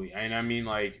 Absolutely, and I mean,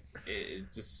 like,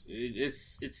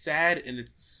 it's sad and it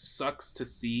sucks to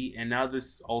see. And now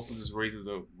this also just raises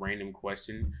a random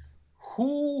question.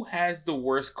 Who has the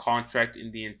worst contract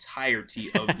in the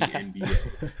entirety of the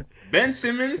NBA? Ben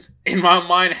Simmons, in my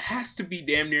mind, has to be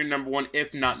damn near number one,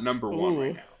 if not number one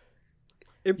right now.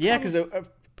 Because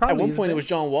at one point it was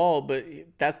John Wall, but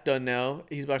that's done now.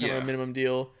 He's back on a minimum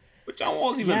deal. But John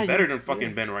Wall's even better than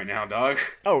fucking Ben right now, dog.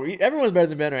 Oh, everyone's better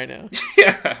than Ben right now.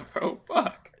 Yeah, bro,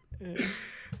 fuck.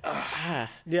 I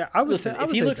would say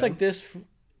if he looks like this,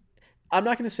 I'm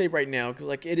not going to say right now because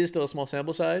like it is still a small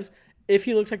sample size. If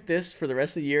he looks like this for the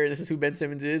rest of the year, and this is who Ben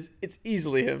Simmons is, it's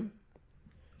easily him.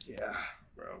 Yeah,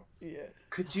 bro. Yeah.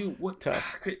 Could you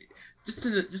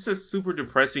just a super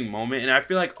depressing moment, and I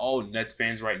feel like all Nets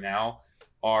fans right now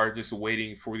are just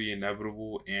waiting for the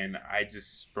inevitable, and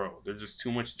there's just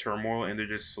too much turmoil, and they're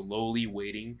just slowly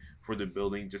waiting for the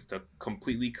building just to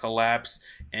completely collapse,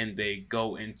 and they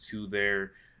go into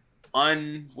their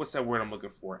what's that word I'm looking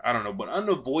for? I don't know, but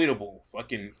unavoidable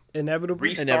fucking inevitable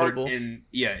restart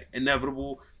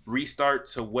inevitable restart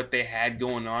to what they had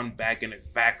going on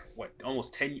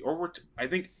almost 10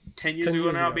 years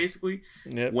ago now, basically.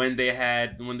 Yep. When they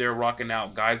were rocking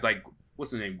out guys like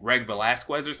what's his name, Greg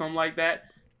Velasquez or something like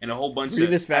that, and a whole bunch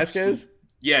Grievous Vasquez.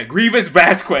 Grievous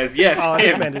Vasquez. Yes. Oh,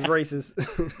 this man is racist.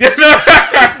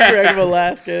 Greg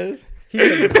Velasquez. He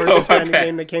said the first Hispanic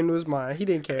name that came to his mind. He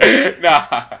didn't care. Nah,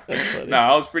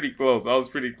 I was pretty close.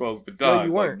 But dog, no,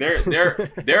 you weren't.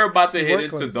 They're about to hit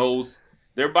into those.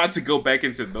 They're about to go back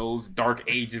into those dark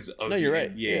ages of you're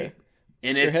right. NBA. Yeah.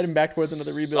 And they're heading back towards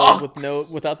another rebuild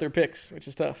without their picks, which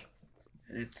is tough.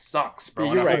 And it sucks,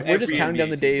 bro. You're right. We're just counting down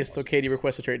the days till Katie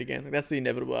requests a trade again. Like, that's the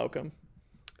inevitable outcome.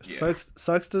 Yeah.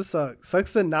 Sucks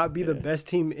to not be the best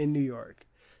team in New York.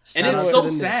 And it's so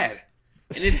sad.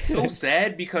 And it's so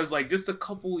sad because, like, just a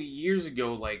couple of years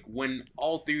ago, like, when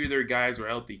all three of their guys were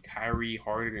healthy, Kyrie,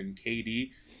 Harden, and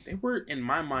KD, they were, in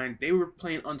my mind,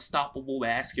 playing unstoppable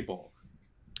basketball.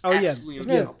 Oh, absolutely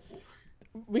unstoppable.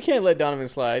 We can't let Donovan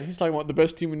slide. He's talking about the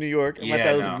best team in New York and like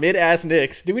those mid-ass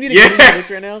Knicks. Do we need to get into the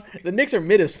Knicks right now? The Knicks are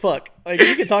mid as fuck. Like,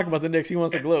 we can talk about the Knicks. He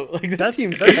wants to gloat. Like, this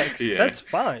team sucks. Yeah. That's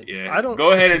fine. Yeah.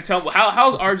 Go ahead and tell me,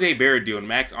 how's RJ Barrett doing?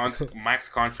 Max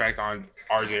contract on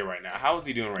RJ right now. How is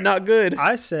he doing right now? Not good.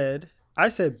 I said I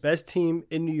said best team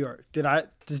in New York.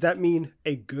 Does that mean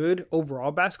a good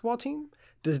overall basketball team?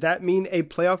 Does that mean a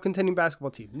playoff contending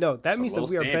basketball team? No, that means that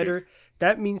we are better.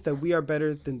 That means that we are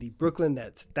better than the Brooklyn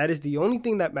Nets. That is the only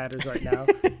thing that matters right now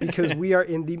because we are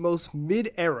in the most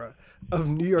mid era of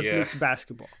New York Knicks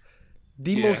basketball.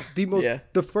 Through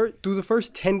the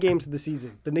first 10 games of the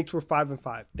season, the Knicks were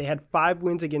 5-5. They had 5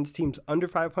 wins against teams under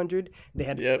 500. They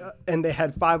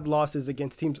had 5 losses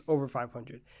against teams over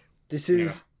 500. This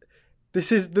is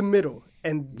the middle,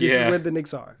 and this is where the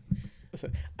Knicks are.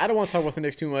 Listen, I don't want to talk about the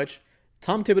Knicks too much.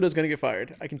 Tom Thibodeau's going to get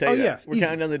fired. I can tell you that. We're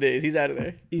counting down the days. He's out of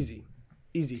there. Easy.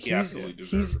 He absolutely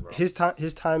deserves it, bro.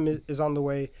 His time is on the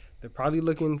way. They're probably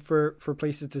looking for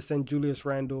places to send Julius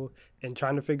Randle and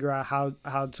trying to figure out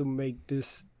how to make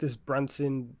this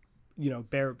Brunson,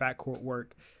 Barrett backcourt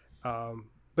work.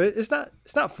 But it's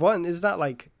not fun. It's not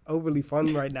like overly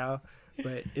fun right now.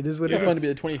 But it is what it is. It's fun to be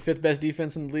the 25th best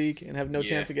defense in the league and have no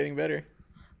chance of getting better.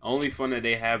 Only fun that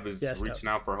they have is reaching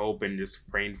out for hope and just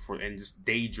praying for and just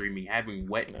daydreaming, having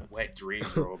wet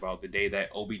dreams, bro, about the day that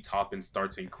Obi Toppin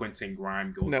starts and Quentin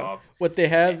Grimes goes off. What they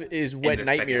have is wet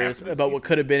nightmares about what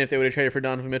could have been if they would have traded for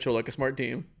Donovan Mitchell like a smart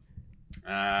team.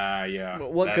 Yeah.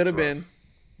 But what could have been?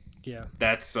 Yeah.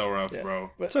 That's so rough,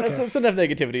 bro. But that's enough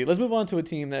negativity. Let's move on to a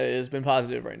team that has been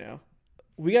positive right now.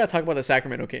 We got to talk about the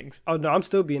Sacramento Kings. Oh, no, I'm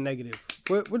still being negative.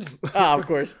 What is, of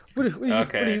course. What are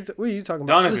you talking about?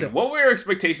 Donovan, Listen, what were your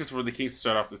expectations for the Kings to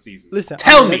start off the season? Listen,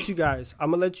 tell me. I'm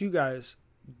going to let you guys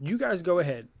go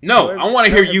ahead. No, I want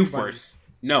to hear you first.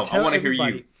 No, I want to hear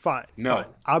you. Fine. No. Fine.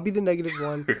 I'll be the negative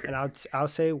one, and I'll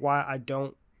say why I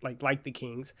don't like the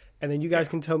Kings, and then you guys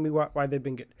can tell me why they've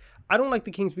been good. I don't like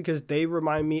the Kings because they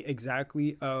remind me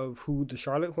exactly of who the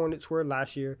Charlotte Hornets were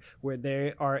last year, where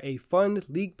they are a fun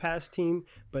league pass team,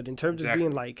 but in terms of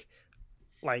being like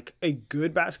a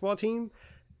good basketball team,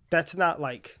 that's not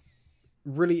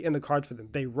really in the cards for them.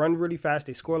 They run really fast,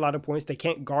 they score a lot of points, they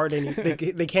can't guard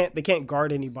they can't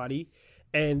guard anybody,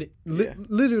 and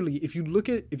literally if you look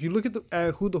at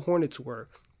who the Hornets were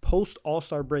post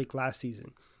All-Star break last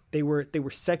season. They were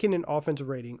second in offensive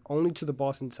rating, only to the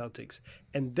Boston Celtics.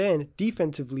 And then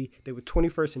defensively, they were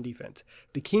 21st in defense.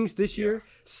 The Kings this year,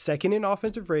 second in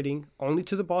offensive rating, only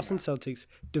to the Boston Celtics.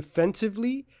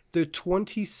 Defensively, they're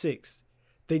 26th.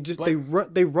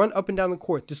 They run up and down the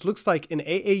court. This looks like an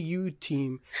AAU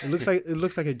team. It looks like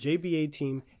a JBA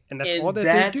team, and that's all that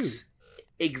they do.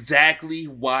 Exactly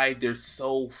why they're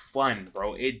so fun,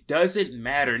 bro. It doesn't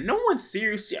matter. No one's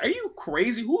seriously. Are you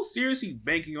crazy? Who's seriously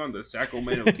banking on the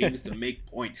Sacramento Kings to make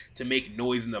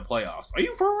noise in the playoffs? Are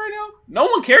you for right now? No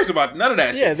one cares about none of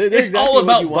that shit. It's exactly all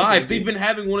about vibes. They've been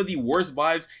having one of the worst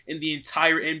vibes in the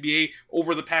entire NBA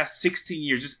over the past 16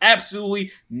 years. Just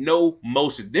absolutely no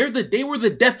motion. They were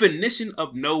the definition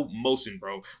of no motion,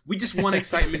 bro. We just want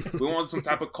excitement. We want some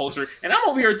type of culture. And I'm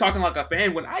over here talking like a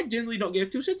fan when I generally don't give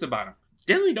 2 shits about them.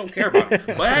 Generally don't care about it.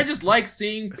 But I just like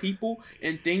seeing people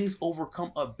and things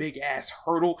overcome a big ass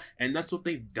hurdle, and that's what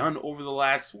they've done over the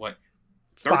last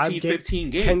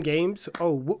 15 games. 10 games.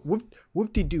 Oh,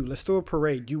 whoop-de-doo. Let's throw a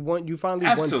parade. You finally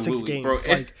won 6 games. Bro.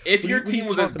 If your team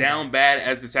was as down bad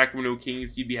as the Sacramento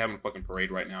Kings, you'd be having a fucking parade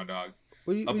right now, dog.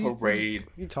 A parade.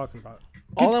 What are you talking about?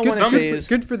 All I want to say is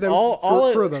good for them. All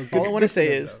I want to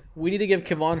say is we need to give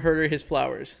Kevon Huerter his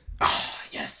flowers. Oh,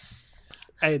 yes.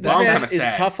 Hey, this man is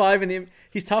top 5 in the.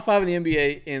 He's top 5 in the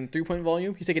NBA in 3-point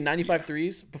volume. He's taking 95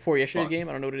 threes before yesterday's game.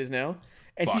 I don't know what it is now,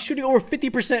 and he's shooting over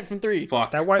 50% from 3.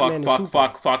 That white man is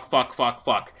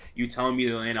fuck. You telling me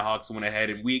the Atlanta Hawks went ahead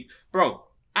and we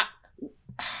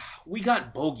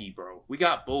got bogey, bro. We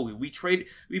got bogey.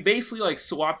 We basically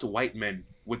swapped white men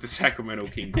with the Sacramento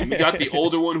Kings. And we got the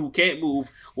older one who can't move,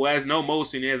 who has no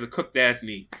motion, and has a cooked ass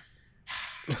knee.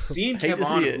 Seeing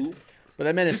Kevon hoop, but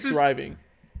that man is thriving.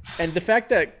 And the fact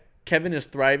that Kevin is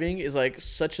thriving is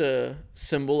such a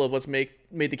symbol of what's made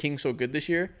the Kings so good this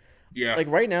year. Yeah.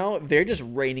 Right now, they're just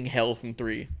raining hell from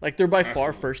 3. They're by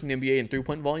far first in the NBA in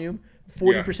 3-point volume.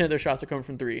 40% of their shots are coming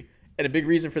from 3. And a big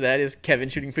reason for that is Kevin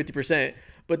shooting 50%.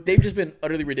 But they've just been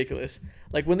utterly ridiculous.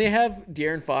 When they have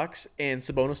De'Aaron Fox and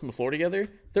Sabonis on the floor together,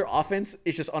 their offense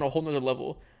is just on a whole nother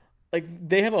level.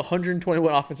 They have a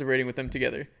 121 offensive rating with them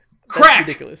together. That's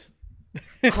ridiculous.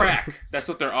 Crack. That's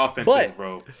what their offense is,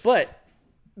 bro. But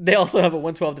they also have a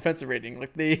 112 defensive rating.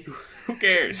 Who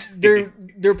cares?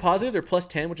 They're positive. They're plus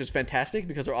 10, which is fantastic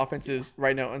because their offense is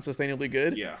right now unsustainably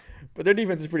good. Yeah. But their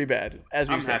defense is pretty bad.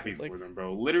 I'm happy for them,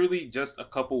 bro. Literally just a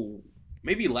couple,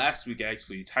 maybe last week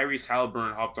actually, Tyrese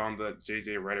Halliburton hopped on the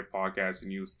JJ Reddit podcast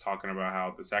and he was talking about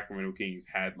how the Sacramento Kings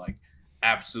had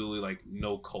absolutely like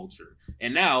no culture.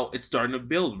 And now it's starting to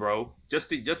build, bro.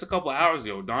 Just a couple of hours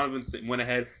ago, Donovan went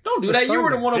ahead. Don't do that. You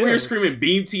were the one over here screaming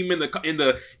 "Beam Team" in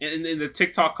the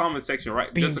TikTok comment section,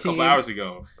 right? Beam just a couple team. hours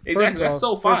ago. Exactly. That's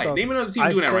so fine. Name another team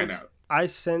doing that right now. I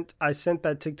sent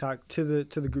that TikTok to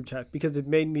the group chat because it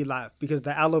made me laugh because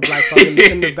the Aloe Black song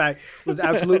in the back was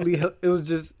absolutely it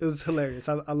was hilarious.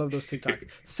 I love those TikToks.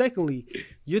 Secondly,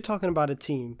 you're talking about a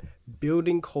team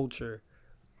building culture.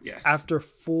 Yes. After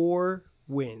 4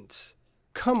 wins.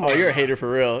 Come on. Oh, you're a hater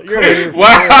for real. You're a hater for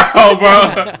wow,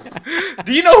 bro.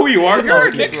 Do you know who you are? You're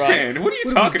a Knicks fan. What are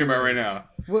you talking about right now?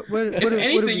 If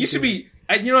anything, you should be.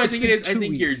 You know what I think it is? I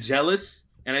think you're jealous,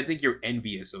 and I think you're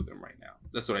envious of them right now.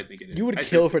 That's what I think it is. You would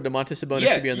kill for Domantas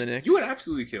Sabonis to be on the Knicks. You would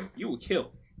absolutely kill. You would kill.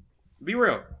 Be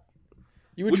real.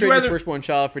 You would trade your firstborn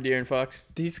child for De'Aaron Fox.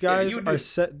 These guys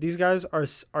These guys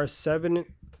are 7.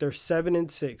 They're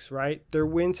 7-6, right? Their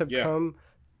wins have come.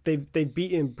 They've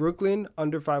beaten Brooklyn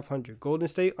under 500, Golden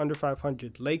State under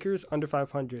 500, Lakers under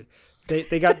 500.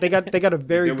 They got a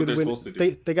very good win.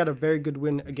 They got a very good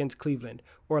win against Cleveland.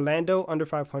 Orlando under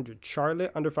 500,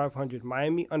 Charlotte under 500,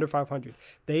 Miami under 500.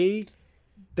 They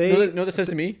know what that says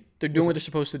to me? They're doing what they're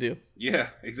supposed to do. Yeah,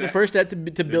 exactly. The first step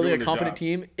to building a competent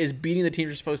team is beating the teams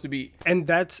you're supposed to beat. And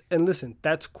listen,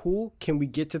 that's cool. Can we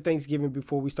get to Thanksgiving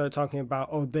before we start talking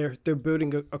about they're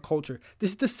building a culture?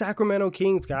 This is the Sacramento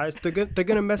Kings, guys. They're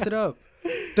gonna mess it up.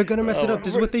 They're gonna mess it up.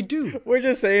 This is what they do. We're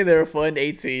just saying they're a fun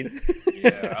 8 seed.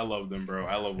 Yeah, I love them, bro.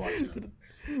 I love watching them.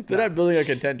 They're not building a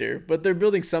contender, but they're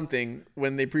building something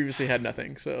when they previously had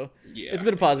nothing. So it's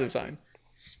been a positive sign.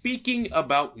 Speaking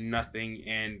about nothing,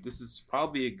 and this is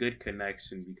probably a good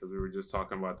connection because we were just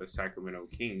talking about the Sacramento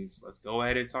Kings. Let's go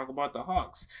ahead and talk about the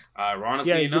Hawks.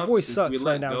 Ironically enough, your boy sucks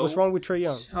right now. What's wrong with Trae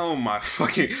Young? Oh my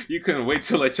fucking! You couldn't wait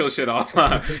till I let your shit off.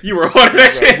 You were holding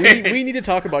that shit. We need to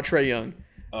talk about Trae Young.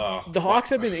 The Hawks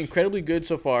have been incredibly good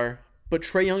so far, but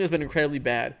Trae Young has been incredibly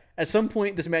bad. At some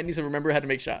point, this man needs to remember how to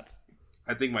make shots.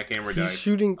 I think my camera died. He's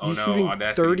shooting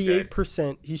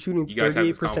 38%. He's shooting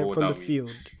 38% from the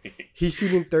field. He's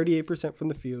shooting 38% from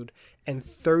the field and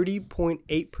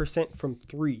 30.8% from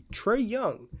 3. Trae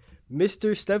Young,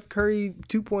 Mr. Steph Curry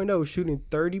 2.0, shooting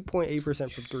 30.8% from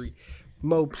 3.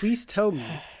 Mo, please tell me,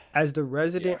 as the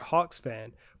resident Hawks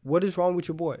fan, what is wrong with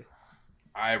your boy?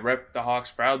 I rep the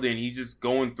Hawks proudly, and he's just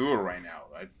going through it right now.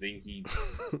 I think he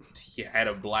had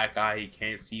a black eye. He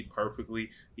can't see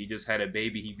perfectly. He just had a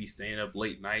baby. He'd be staying up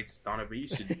late nights. Donovan, you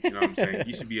should, you know what I'm saying?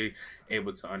 You should be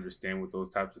able to understand with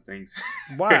those types of things.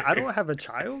 Why? I don't have a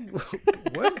child?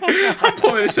 What? I'm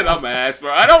pulling this shit out my ass,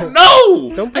 bro. I don't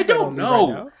know. I don't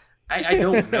know. Right I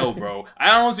don't know, bro.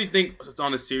 I honestly think, it's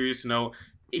on a serious note,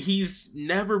 he's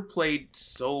never played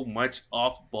so much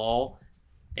off ball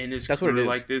in his career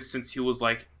like this since he was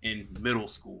like in middle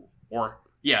school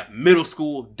middle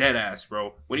school, dead ass,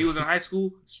 bro. When he was in high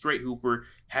school, straight hooper,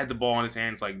 had the ball in his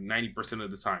hands like 90%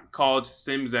 of the time. College,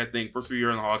 same exact thing. First few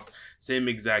years in the Hawks, same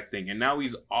exact thing. And now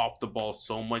he's off the ball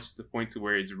so much to the point to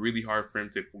where it's really hard for him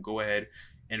to go ahead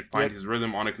and find his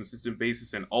rhythm on a consistent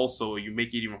basis. And also, you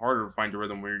make it even harder to find your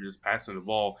rhythm when you're just passing the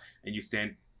ball and you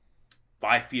stand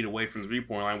 5 feet away from the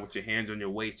 3-point line with your hands on your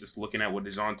waist, just looking at what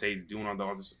DeJounte is doing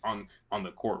on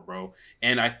the court, bro.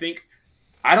 And I think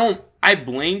I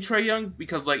blame Trae Young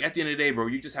because, like, at the end of the day, bro,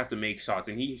 you just have to make shots,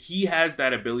 and he has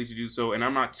that ability to do so, and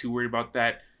I'm not too worried about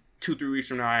that. 2-3 weeks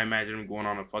from now, I imagine him going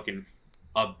on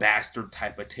a bastard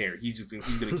type of tear. He's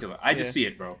gonna kill it. I just see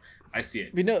it, bro. I see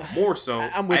it. More so,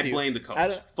 I blame the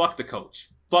coach. Fuck the coach.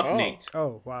 Fuck Nate.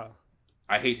 Oh wow.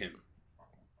 I hate him.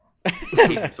 I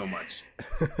hate him so much.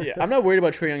 Yeah, I'm not worried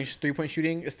about Trae Young's 3-point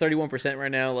shooting. It's 31% right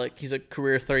now. Like, he's a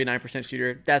career 39%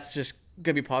 shooter. That's just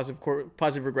gonna be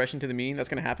positive regression to the mean. That's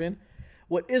gonna happen.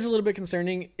 What is a little bit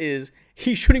concerning is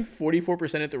he's shooting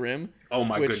 44% at the rim. Oh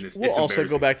my goodness! We'll also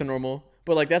go back to normal,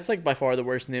 but like that's like by far the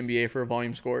worst in the NBA for a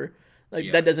volume scorer.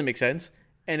 Like that doesn't make sense,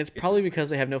 and it's probably because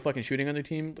they have no fucking shooting on their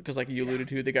team. Because like you alluded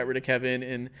to, they got rid of Kevin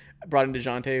and brought in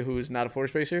DeJounte, who is not a floor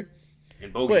spacer.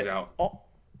 And Bogey's out.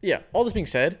 All this being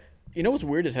said, you know what's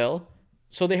weird as hell?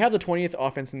 So they have the 20th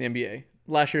offense in the NBA.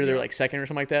 Last year they were like second or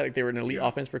something like that. Like they were an elite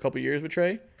offense for a couple of years with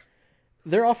Trae.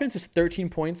 Their offense is 13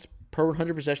 points per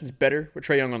 100 possessions better with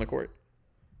Trae Young on the court.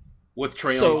 With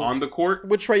Trae Young on the court?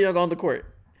 With Trae Young on the court.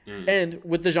 And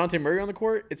with DeJounte Murray on the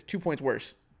court, it's 2 points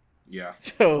worse. Yeah.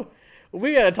 So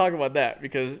we got to talk about that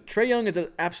because Trae Young is the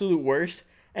absolute worst,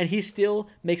 and he still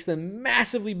makes them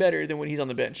massively better than when he's on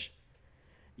the bench.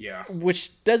 Yeah.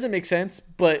 Which doesn't make sense,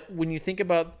 but when you think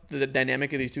about the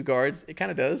dynamic of these two guards, it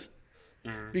kind of does.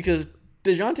 Because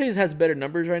DeJounte has better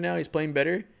numbers right now. He's playing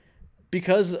better.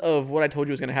 Because of what I told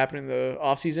you was going to happen in the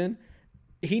offseason,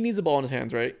 he needs the ball in his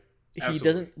hands, right?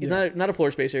 Absolutely. He's not a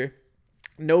floor spacer.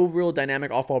 no real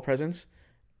dynamic off-ball presence,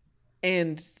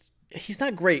 and he's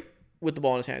not great with the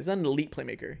ball in his hands. He's not an elite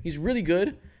playmaker. He's really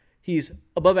good. He's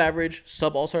above average,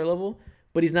 sub all-star level,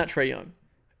 but he's not Trae Young.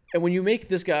 And when you make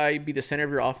this guy be the center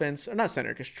of your offense, or not center,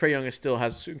 because Trae Young still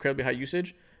has incredibly high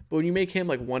usage, but when you make him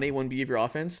like 1A, 1B of your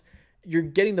offense, you're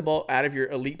getting the ball out of your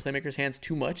elite playmaker's hands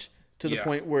too much to the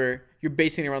point where you're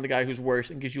basing it around the guy who's worse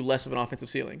and gives you less of an offensive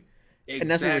ceiling. Exactly. And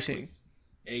that's what we're seeing.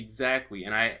 Exactly.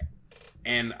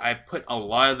 And I put a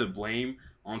lot of the blame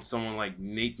on someone like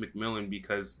Nate McMillan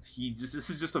because this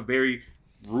is just a very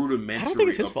rudimentary approach. I don't think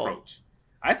it's his fault.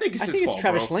 I think it's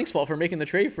Travis Schlenk's fault for making the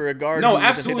trade for a guard. No,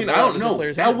 absolutely not. I don't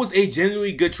know. That was a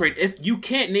genuinely good trade. If you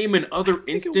can't name another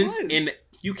instance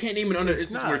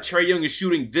where Trae Young is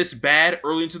shooting this bad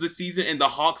early into the season and the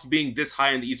Hawks being this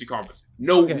high in the Eastern Conference.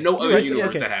 No other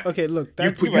universe that happens. Okay, look,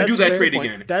 you do that trade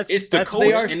point. again. It's the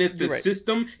coach and it's the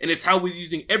system and it's how we're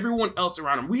using everyone else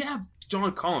around him. We have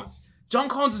John Collins. John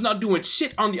Collins is not doing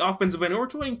shit on the offensive end. We're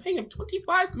paying him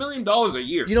 $25 million a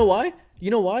year. You know why?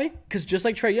 Because just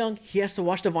like Trae Young, he has to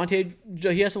watch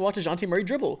DeJounte Murray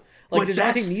dribble. Like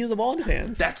DeJounte needs the ball in his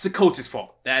hands. That's the coach's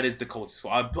fault. That is the coach's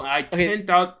fault.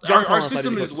 Our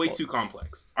system is way too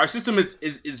complex. Our system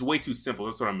is way too simple.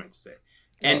 That's what I meant to say.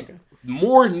 And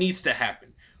more needs to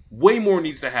happen. Way more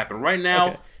needs to happen. Right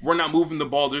now, we're not moving the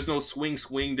ball. There's no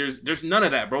swing. There's none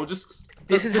of that, bro. Just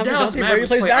this is how DeJounte Murray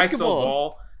plays basketball. ISO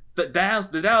ball. The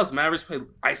Dallas Mavericks play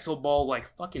ISO ball like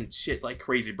fucking shit, like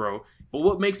crazy, bro. But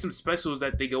what makes them special is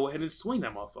that they go ahead and swing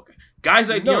that motherfucker. Guys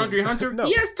like DeAndre Hunter,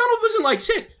 he has tunnel vision like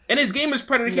shit. And his game is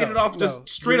predicated off just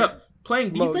straight up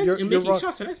playing defense and making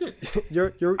shots, and that's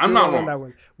it. I'm not wrong on that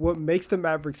one. What makes the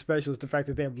Mavericks special is the fact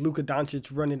that they have Luka Doncic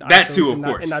running that ISOs too, of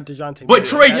course. And not DeJounte. But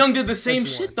Trae Young did the same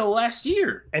shit, though, last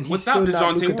year. And without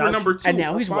DeJounte, we were number 2. And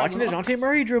now he's watching DeJounte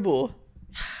Murray dribble.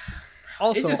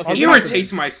 Also, it just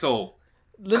irritates my soul.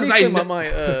 Let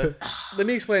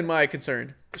me explain my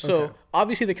concern. So,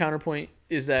 obviously, the counterpoint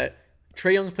is that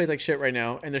Trae Young plays like shit right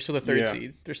now, and they're still the third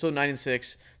seed. They're still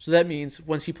 9-6. So that means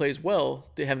once he plays well,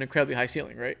 they have an incredibly high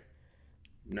ceiling, right?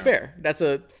 No. Fair. That's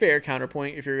a fair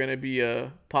counterpoint if you're going to be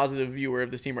a positive viewer of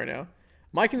this team right now.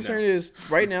 My concern is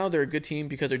right now they're a good team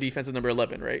because their defense is number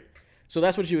 11, right? So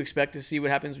that's what you expect to see what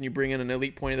happens when you bring in an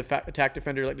elite point of the attack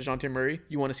defender like DeJounte Murray.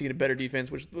 You want to see a better defense,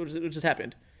 which just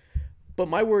happened. But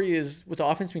my worry is with the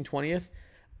offense being 20th,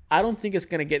 I don't think it's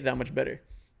going to get that much better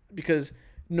because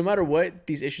no matter what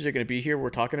these issues are going to be here, we're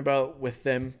talking about with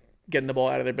them getting the ball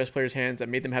out of their best players' hands that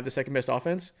made them have the second best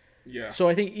offense. Yeah. So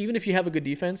I think even if you have a good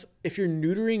defense, if you're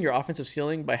neutering your offensive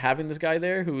ceiling by having this guy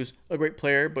there who's a great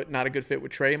player but not a good fit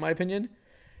with Trae, in my opinion,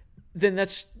 then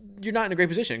you're not in a great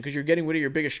position because you're getting rid of your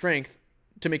biggest strength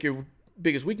to make your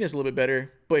biggest weakness a little bit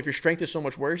better. But if your strength is so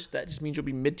much worse, that just means you'll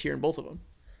be mid-tier in both of them.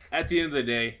 At the end of the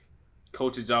day,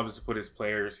 coach's job is to put his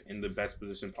players in the best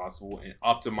position possible and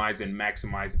optimize and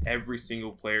maximize every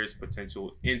single player's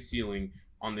potential and ceiling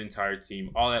on the entire team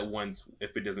all at once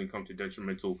if it doesn't come to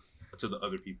detrimental to the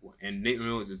other people. And Nate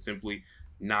McMillan is simply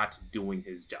not doing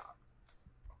his job.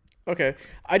 Okay.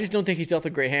 I just don't think he's dealt a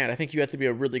great hand. I think you have to be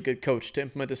a really good coach to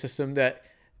implement a system that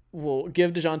will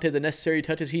give DeJounte the necessary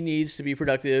touches he needs to be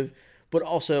productive, but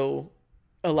also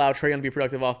allow Trae Young to be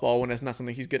productive off ball when that's not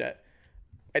something he's good at.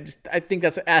 I think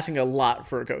that's asking a lot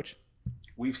for a coach.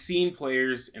 We've seen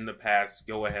players in the past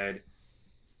go ahead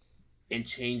and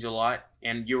change a lot.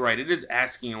 And you're right, it is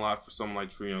asking a lot for someone like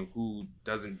Trae Young who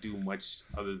doesn't do much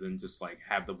other than just like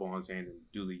have the ball in his hand and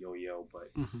do the yo-yo.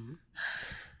 But,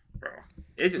 bro,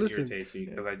 it just irritates me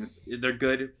because they're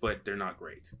good, but they're not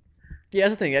great. Yeah,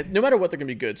 that's the thing. No matter what, they're going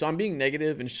to be good. So I'm being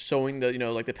negative and showing the,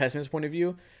 like the pessimist point of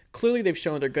view. Clearly, they've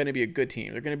shown they're going to be a good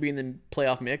team. They're going to be in the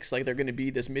playoff mix. Like, they're going to be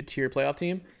this mid-tier playoff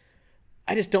team.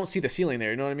 I just don't see the ceiling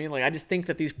there. You know what I mean? Like, I just think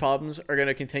that these problems are going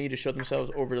to continue to show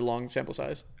themselves over the long sample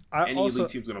size. Any elite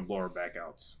team's going to blow our back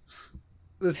outs.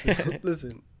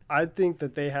 Listen. I think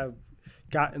that they have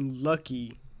gotten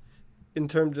lucky in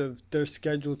terms of their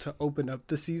schedule to open up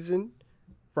the season.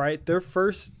 Right? Their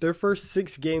first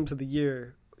 6 games of the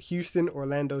year, Houston,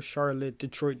 Orlando, Charlotte,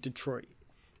 Detroit.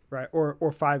 Right,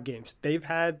 or 5 games. They've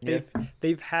had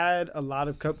a lot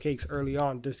of cupcakes early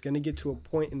on. There's going to get to a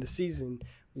point in the season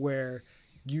where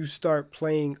you start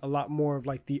playing a lot more of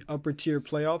like the upper tier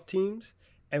playoff teams.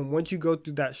 And once you go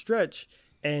through that stretch,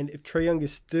 and if Trae Young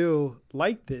is still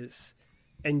like this,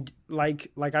 and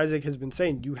like Isaac has been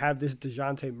saying, you have this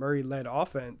DeJounte Murray led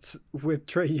offense with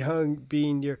Trae Young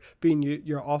being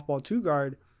your off ball 2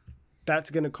 guard,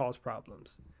 that's going to cause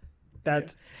problems.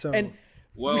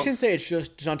 We shouldn't say it's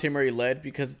just DeJounte Murray led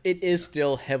because it is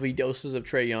still heavy doses of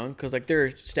Trae Young because like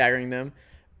they're staggering them.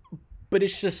 But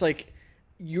it's just like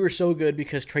you were so good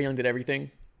because Trae Young did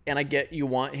everything And I get you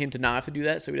want him to not have to do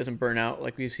that so he doesn't burn out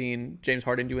like we've seen James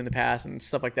Harden do in the past and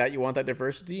stuff like that. You want that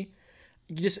diversity.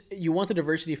 You want the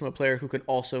diversity from a player who can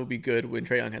also be good when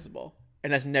Trae Young has the ball.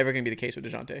 And that's never going to be the case with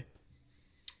DeJounte.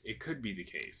 It could be the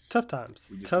case. Tough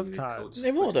times. Tough times.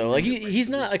 They won't though. Like he's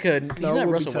not like he's not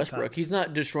Russell Westbrook. Times. He's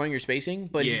not destroying your spacing,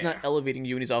 but he's not elevating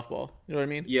you when he's off ball. You know what I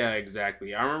mean? Yeah,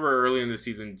 exactly. I remember early in the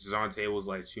season, DeJounte was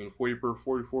like shooting 44%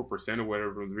 or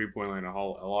whatever from the 3-point line. A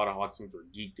lot of Hawks fans were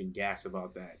geeked and gassed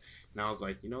about that. And I was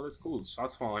like, that's cool.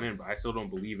 Shots falling in, but I still don't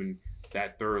believe in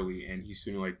that thoroughly. And he's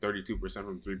shooting like 32%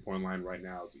 from the 3-point line right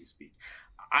now as we speak.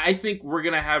 I think we're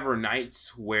gonna have our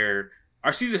nights where.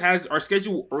 Our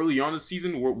schedule early on in the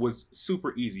season was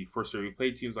super easy for sure. We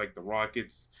played teams like the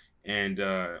Rockets and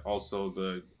also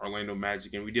the Orlando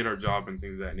Magic, and we did our job and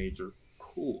things of that nature.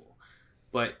 Cool.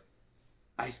 But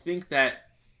I think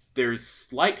that there's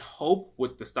slight hope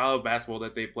with the style of basketball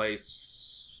that they play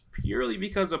purely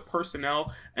because of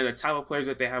personnel and the type of players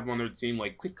that they have on their team.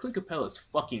 Like, Clint Capella is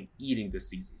fucking eating this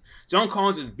season. John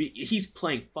Collins he's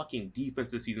playing fucking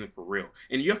defense this season for real.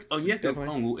 And Onyeka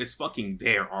Okongwu is fucking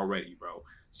there already, bro.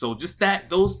 So just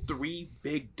those three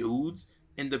big dudes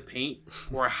in the paint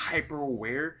who are hyper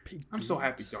aware. I'm so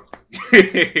happy John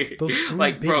Collins. Those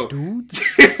three big dudes?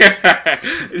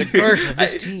 The girth of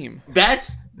this team.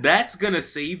 That's gonna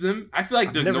save them. I feel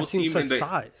like there's no team in the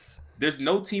size. There's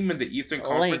no team in the Eastern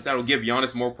Conference that'll give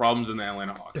Giannis more problems than the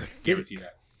Atlanta Hawks. Guarantee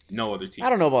that. No other team. I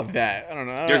don't know about that. I don't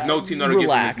know. There's no team that'll give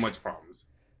them as much problems.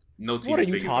 No team. What are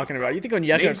you talking about? You think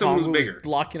Onyeka Okongwu is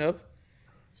blocking up?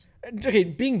 Okay,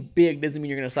 being big doesn't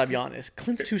mean you're going to stop Giannis.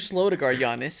 Clint's too slow to guard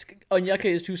Giannis. Onyeka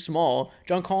is too small.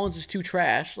 John Collins is too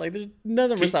trash. Like, there's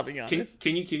none of them are stopping Giannis.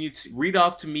 Can you read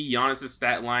off to me Giannis'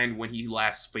 stat line when he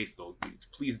last faced those dudes?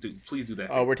 Please do that.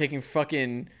 Oh, we're taking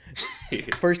fucking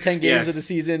first 10 games of the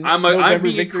season. I'm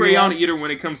being a crayon eater when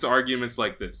it comes to arguments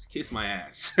like this. Kiss my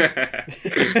ass.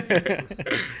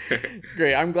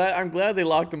 Great. I'm glad they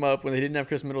locked him up when they didn't have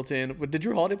Chris Middleton. But did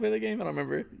Drew Holiday play that game? I don't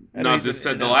remember.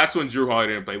 The last one Drew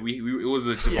Holiday didn't play. It was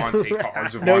a Javon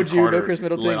no Carter. No Chris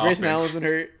Middleton. Grayson Allen's been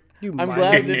hurt. I'm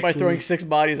glad that by throwing 6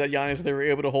 bodies at Giannis, they were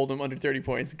able to hold him under 30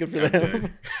 points. Good for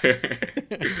them.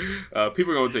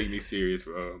 People are going to take me serious,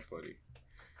 bro. I'm funny.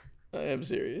 I am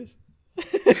serious.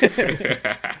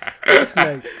 What's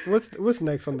next? What's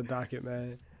next on the docket,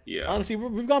 man? Yeah. Honestly,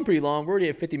 we've gone pretty long. We're already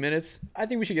at 50 minutes. I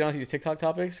think we should get on to these TikTok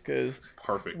topics because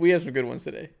perfect. We have some good ones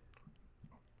today.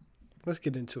 Let's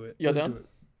get into it. Y'all Let's done? do it.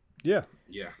 Yeah.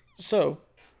 Yeah. So,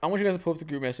 I want you guys to pull up the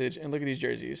group message and look at these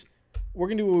jerseys. We're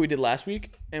going to do what we did last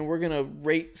week, and we're going to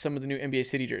rate some of the new NBA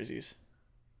City jerseys.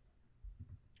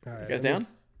 All right. You guys down?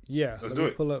 Yeah. Let's do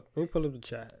it. Let me pull up the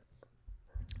chat.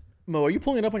 Mo, are you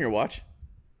pulling it up on your watch?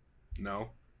 No.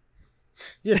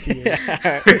 Yes, he is.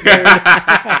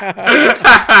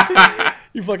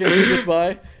 You fucking super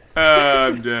spy.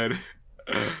 I'm dead.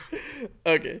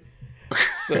 Okay.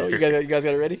 So, you guys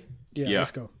got it ready? Yeah,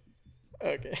 let's go.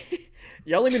 Okay.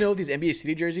 Y'all let me know if these NBA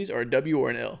City jerseys are a W or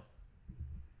an L.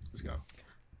 Let's go.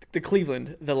 The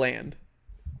Cleveland, the land.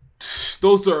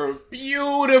 Those are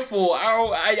beautiful.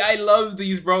 I love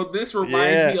these, bro. This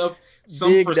reminds me of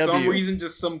some reason,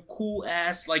 just some cool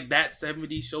ass like that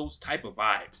 70s shows type of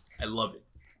vibes. I love it.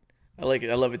 I like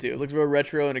it. I love it too. It looks real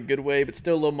retro in a good way, but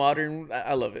still a little modern.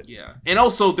 I love it. Yeah. And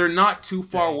also, they're not too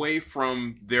far away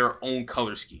from their own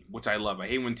color scheme, which I love. I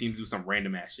hate when teams do some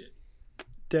random ass shit.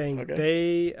 Dang. Okay.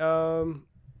 They,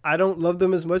 I don't love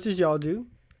them as much as y'all do.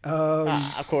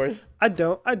 Of course. I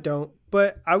don't.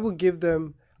 But I'll give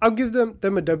them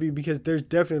a W because there's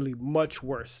definitely much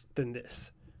worse than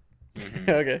this. Mm-hmm.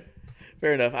 Okay.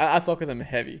 Fair enough. I fuck with them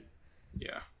heavy.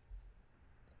 Yeah.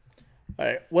 All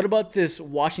right. What about this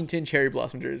Washington Cherry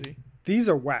Blossom jersey? These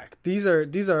are whack. These are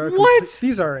what?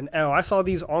 These are an L. I saw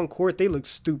these on court. They look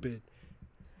stupid.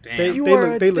 Damn.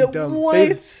 They look dumb.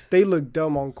 What? They look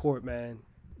dumb on court, man.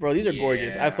 Bro, these are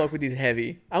gorgeous. I fuck with these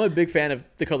heavy. I'm a big fan of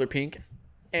the color pink,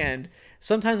 and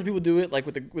sometimes when people do it, like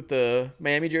with the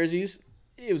Miami jerseys,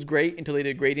 it was great until they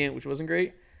did gradient, which wasn't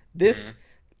great. This,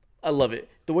 I love it.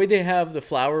 The way they have the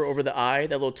flower over the eye,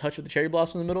 that little touch with the cherry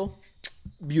blossom in the middle,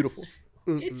 beautiful.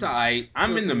 It's alright.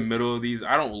 I'm in the middle of these.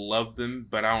 I don't love them,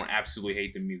 but I don't absolutely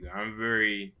hate them either. I'm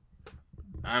very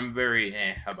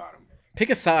about them.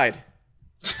 Pick a side.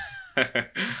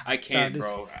 I can't,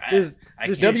 bro. This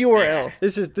W or L?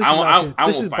 This is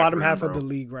bottom half of the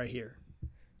league right here.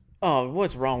 Oh,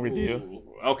 what's wrong with you? Ooh.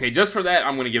 Okay, just for that,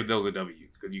 I'm gonna give those a W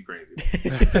because you crazy.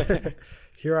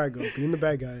 Here I go, being the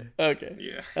bad guy. Okay.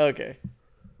 Yeah. Okay.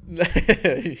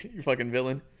 You fucking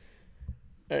villain.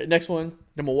 All right, next one,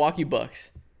 the Milwaukee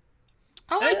Bucks.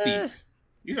 I like these.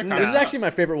 These are kind of. This is actually my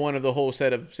favorite one of the whole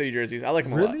set of city jerseys. I like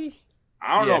them a lot. Really?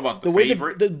 I don't know about the way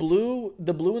favorite. the blue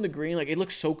and the green, like it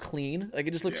looks so clean. Like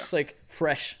it just looks like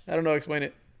fresh. I don't know how to explain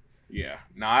it. Yeah,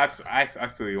 no, I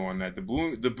feel you on that. The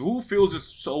blue feels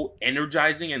just so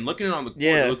energizing, and looking at it on the court,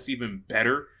 it looks even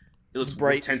better. It looks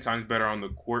bright, 10 times better on the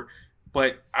court.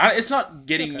 But it's not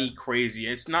getting me crazy.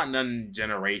 It's not nothing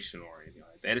generational or anything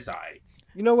like that. It's alright.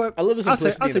 You know what? I love the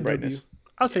simplicity and the W. brightness.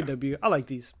 I'll say W. I like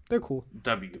these. They're cool.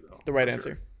 W though. The right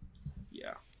answer.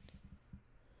 Yeah.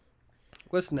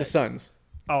 What's next? The Suns.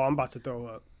 Oh, I'm about to throw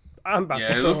up.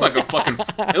 It looks like a fucking.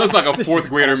 It looks like a fourth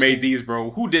grader made these,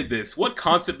 bro. Who did this? What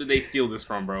concept did they steal this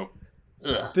from, bro?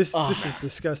 This is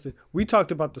disgusting. We talked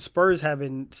about the Spurs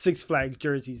having Six Flags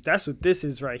jerseys. That's what this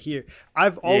is right here.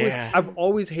 I've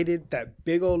always hated that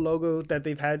big old logo that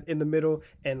they've had in the middle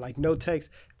and like no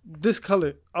text. This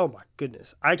color, oh my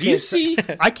goodness! I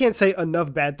can't say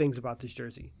enough bad things about this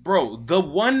jersey, bro. The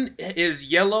one is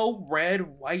yellow,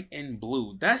 red, white, and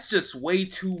blue. That's just way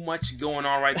too much going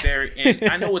on right there. And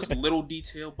I know it's little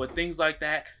detail, but things like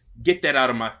that, get that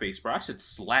out of my face, bro. I should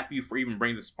slap you for even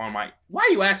bringing this upon my. Why are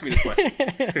you asking me this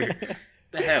question?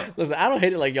 The hell? Listen, I don't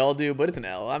hate it like y'all do, but it's an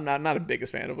L. I'm not the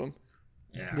biggest fan of them.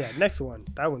 Yeah. Next one.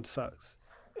 That one sucks.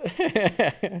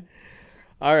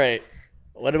 All right.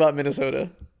 What about Minnesota?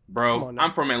 Bro,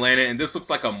 I'm from Atlanta, and this looks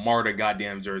like a Marta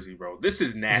goddamn jersey, bro. This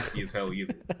is nasty as hell,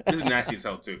 either. This is nasty as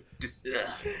hell, too. Just,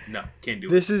 no, can't do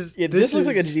it. This looks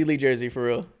like a G League jersey, for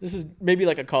real. This is maybe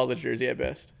like a college jersey at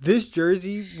best. This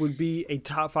jersey would be a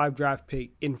top 5 draft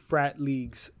pick in frat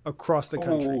leagues across the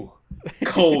country. Ooh,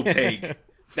 cold take.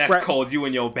 That's cold. You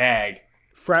in your bag.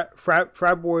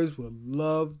 Frat boys will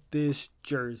love this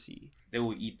jersey. They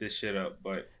will eat this shit up,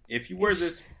 but if you wear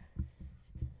this...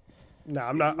 No,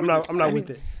 I'm not with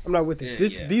it. I'm not with it.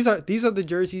 These are the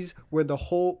jerseys where the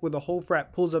whole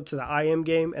frat pulls up to the IM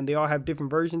game and they all have different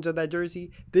versions of that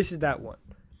jersey. This is that one.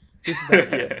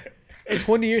 In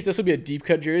 20 years, this will be a deep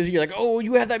cut jersey. You're like, oh,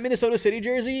 you have that Minnesota City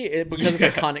jersey because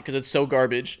it's iconic because it's so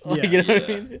garbage. Like, you know what I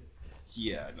mean?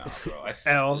 Yeah, nah, bro.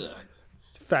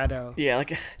 Fat L. Yeah,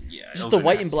 just the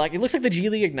white and black. It looks like the G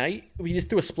League Ignite. We just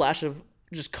threw a splash of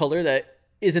just color that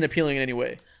isn't appealing in any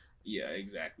way. Yeah,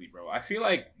 exactly, bro. I feel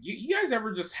like you guys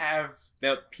ever just have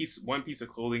that one piece of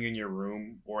clothing in your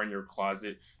room or in your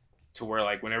closet to where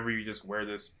like whenever you just wear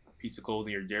this piece of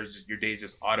clothing, your day's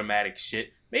just automatic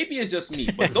shit. Maybe it's just me,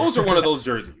 but those are one of those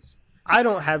jerseys. I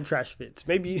don't have trash fits.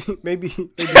 Maybe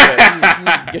you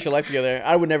get your life together.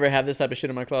 I would never have this type of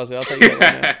shit in my closet. I'll tell you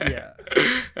that right now.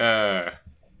 Yeah.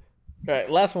 All right,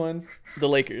 last one. The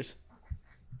Lakers.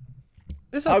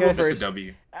 It's okay. I'll go first. It's a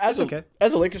W. As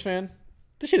a Lakers fan,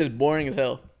 this shit is boring as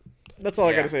hell. That's all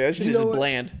I gotta say. That shit is just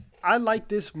bland. I like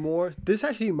this more. This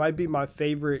actually might be my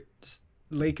favorite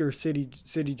Lakers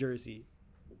city jersey.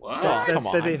 Wow.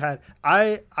 That they've had.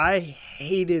 I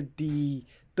hated the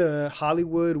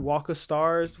Hollywood Walk of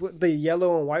Stars, the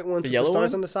yellow and white ones with the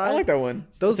stars on the side. I like that one.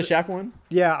 That's the Shaq one.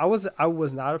 Yeah, I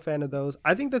was not a fan of those.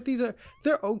 I think that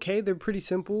they're okay. They're pretty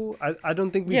simple. I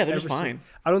don't think we've just fine.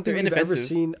 I don't think we've ever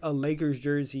seen a Lakers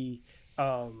jersey.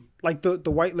 Like the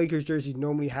white Lakers jerseys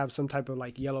normally have some type of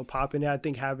like yellow pop in it. I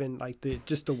think having like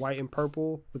just the white and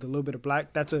purple with a little bit of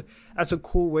black, that's a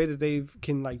cool way that they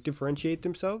can like differentiate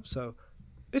themselves. So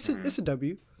it's a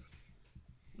W.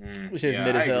 Which is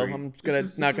mid as hell. I'm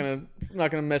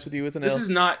not gonna mess with you with an L.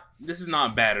 This is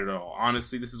not bad at all.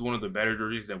 Honestly, this is one of the better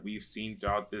jerseys that we've seen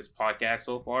throughout this podcast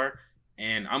so far,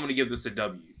 and I'm gonna give this a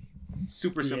W.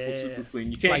 Super simple, super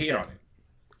clean. You can't hate on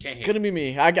it. Couldn't be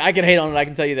me. I can hate on it. I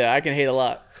can tell you that. I can hate a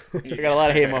lot. I got a lot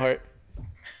of hate in my heart.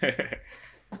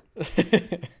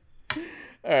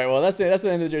 All right. Well, that's it. That's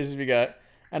the end of the jerseys we got.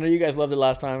 I know you guys loved it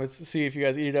last time. Let's see if you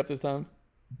guys eat it up this time.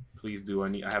 Please do. I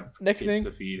have next thing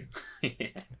to feed.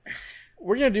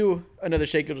 We're gonna do another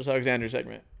Shai Gilgeous-Alexander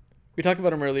segment. We talked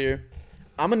about him earlier.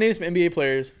 I'm gonna name some NBA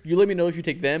players. You let me know if you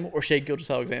take them or Shai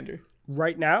Gilgeous-Alexander.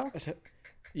 Right now?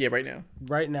 Right now.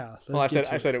 Right now. I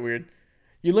said it weird.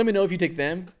 You let me know if you take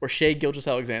them or Shai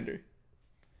Gilgeous-Alexander.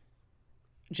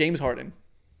 James Harden.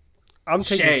 I'm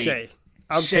taking Shai.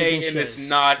 And it's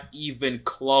not even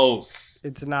close.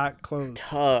 It's not close.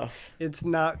 Tough. It's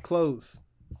not close.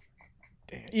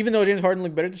 Damn. Even though James Harden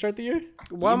looked better to start the year?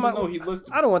 I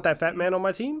don't want that fat man on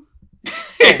my team.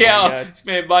 This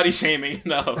man body shaming.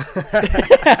 No.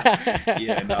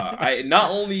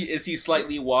 Not only is he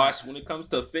slightly washed when it comes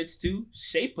to fits too,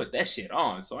 Shai put that shit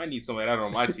on. So I need somebody that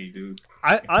on my team, dude.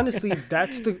 I honestly,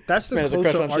 that's the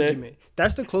closer argument.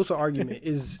 That's the closer argument.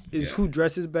 Is who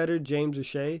dresses better, James or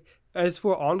Shai? As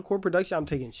for on-court production, I'm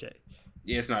taking Shai.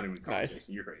 Yeah, it's not even a conversation. Nice.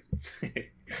 You're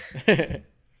crazy.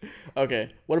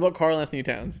 Okay, what about Karl Anthony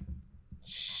Towns?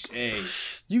 Shai.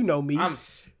 You know me.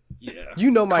 Yeah. You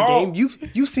know my game.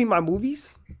 You've seen my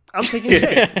movies. I'm taking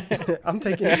Shea. I'm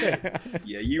taking Shea.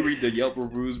 Yeah, you read the Yelp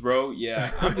reviews, bro.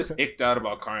 Yeah, I'm just icked out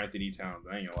about Karl Anthony Towns.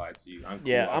 I ain't gonna lie to you. I'm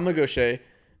gonna go Shea.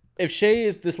 If Shea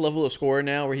is this level of scorer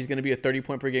now, where he's gonna be a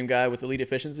 30-point per game guy with elite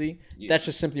efficiency, that's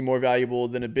just simply more valuable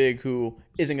than a big who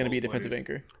isn't gonna be a defensive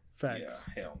anchor. Facts.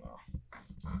 Yeah, hell no.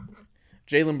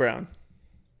 Jaylen Brown.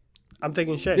 I'm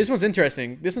taking Shea. This one's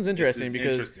interesting.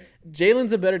 Because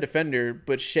Jalen's a better defender,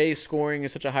 but Shea's scoring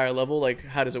is such a higher level. Like,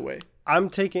 how does it weigh? I'm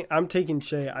taking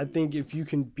Shea. I think if you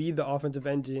can be the offensive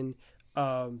engine,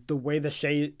 the way that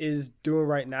Shea is doing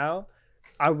right now,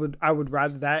 I would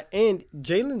rather that. And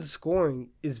Jalen's scoring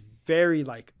is very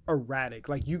like erratic.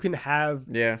 Like you can have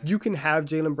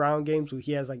Jaylen Brown games where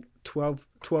he has like 12,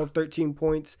 13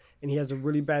 points and he has a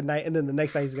really bad night, and then the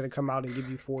next night he's going to come out and give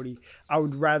you 40. I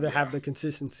would rather have the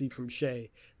consistency from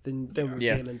Shea than what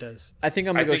Jalen does. I think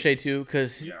I'm going to go Shea too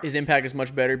because his impact is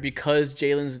much better because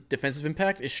Jalen's defensive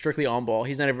impact is strictly on ball.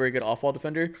 He's not a very good off-ball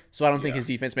defender, so I don't think his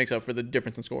defense makes up for the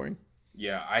difference in scoring.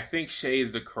 Yeah, I think Shea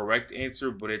is the correct answer,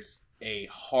 but it's a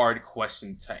hard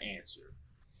question to answer.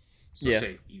 So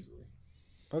Shea, easily.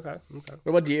 Okay.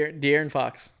 What about De'Aaron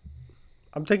Fox?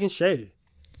 I'm taking Shea.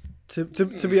 To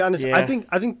be honest, I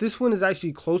think this one is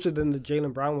actually closer than the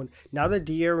Jaylen Brown one. Now that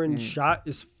De'Aaron's shot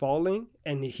is falling,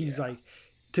 and he's like,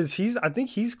 because I think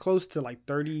he's close to like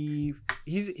 30.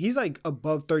 He's like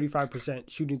above 35%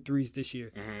 shooting threes this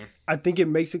year. Mm-hmm. I think it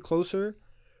makes it closer,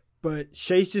 but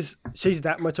Shea's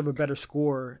that much of a better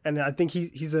scorer, and I think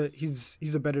he's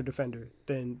a better defender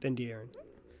than De'Aaron.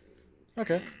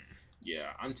 Okay. Yeah,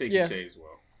 I'm taking Shea as well.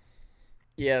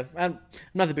 Yeah, I'm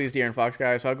not the biggest De'Aaron Fox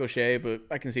guy, so I'll go Shea, but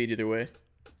I can see it either way.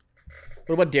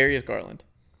 What about Darius Garland?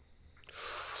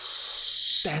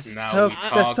 That's tough.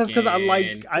 That's tough because I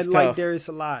like Darius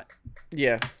a lot.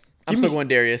 Yeah, I'm still going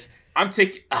Darius. I'm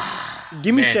taking.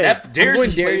 Give me Shea.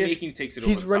 Darius' playmaking takes it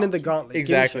over. He's running the gauntlet.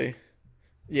 Exactly.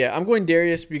 Yeah, I'm going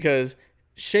Darius because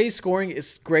Shea's scoring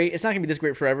is great. It's not going to be this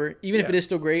great forever. Even if it is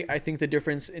still great, I think the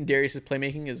difference in Darius'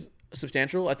 playmaking is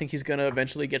substantial. I think he's going to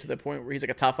eventually get to the point where he's like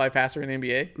a top 5 passer in the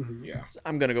NBA. Mm-hmm. Yeah. So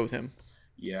I'm going to go with him.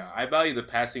 Yeah, I value the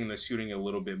passing and the shooting a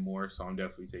little bit more, so I'm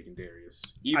definitely taking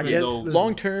Darius. Even though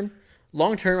long term,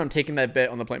 I'm taking that bet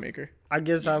on the playmaker. I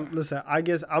guess I'm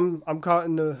caught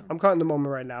in the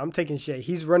moment right now. I'm taking Shea.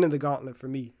 He's running the gauntlet for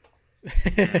me.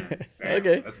 Damn,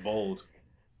 okay. That's bold.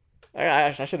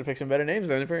 I should have picked some better names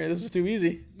then. This was too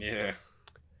easy. Yeah.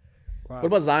 Wow. What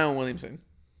about Zion Williamson?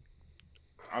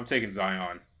 I'm taking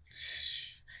Zion.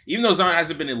 Even though Zion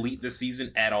hasn't been elite this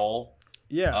season at all,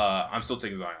 I'm still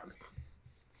taking Zion.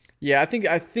 Yeah, I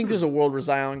think there's a world where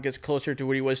Zion gets closer to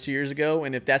what he was 2 years ago,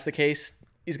 and if that's the case,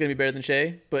 he's going to be better than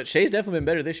Shea. But Shea's definitely been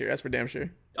better this year. That's for damn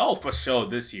sure. Oh, for sure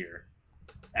this year.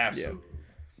 Absolutely. Yeah.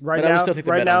 Right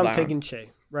now, I'm taking Shea.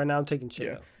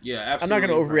 Yeah, absolutely. I'm not going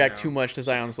to overreact too much to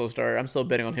Zion's slow start. I'm still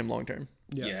betting on him long term.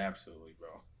 Yeah, absolutely,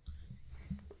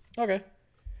 bro. Okay.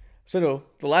 So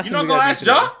the last thing you're not going to ask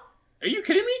Ja? Are you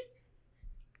kidding me?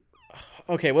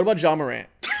 Okay, what about Ja Morant?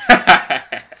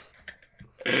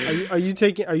 Are you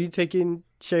taking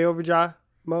Shea over Ja,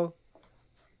 Mo?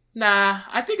 Nah,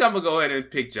 I think I'm gonna go ahead and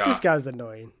pick Ja. This guy's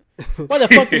annoying. Why the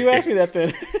fuck did you ask me that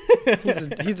then?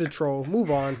 he's a troll. Move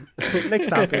on. Next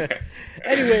topic.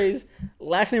 Anyways,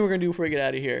 last thing we're gonna do before we get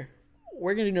out of here,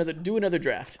 we're gonna do another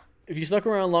draft. If you stuck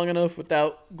around long enough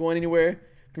without going anywhere,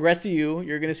 congrats to you.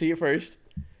 You're gonna see it first.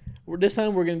 This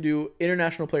time we're gonna do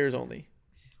international players only.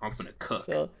 I'm finna cook.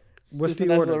 So what's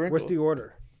the order? What's the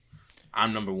order?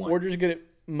 I'm number 1. Order's good.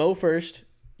 Mo first,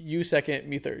 you second,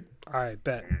 me third. All right,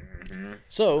 bet. Mm-hmm.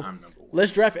 So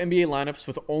let's draft NBA lineups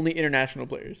with only international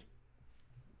players.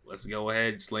 Let's go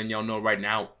ahead. Just letting y'all know right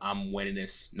now, I'm winning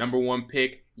this. Number 1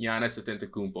 pick, Giannis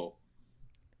Antetokounmpo.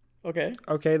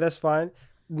 Okay, that's fine.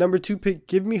 Number 2 pick,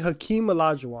 give me Hakeem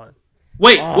Olajuwon.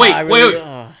 Wait.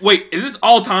 Is this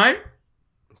all time?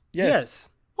 Yes.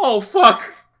 Oh,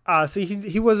 fuck. See,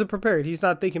 he wasn't prepared. He's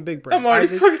not thinking big brain. I'm already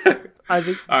fucking...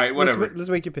 Isaac, all right, whatever. Let's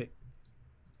make your pick.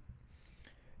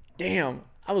 Damn,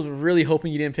 I was really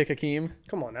hoping you didn't pick Hakeem.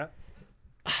 Come on now.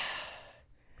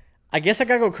 I guess I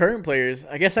gotta go current players.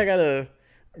 I guess I gotta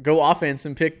go offense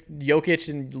and pick Jokic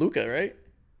and Luka, right?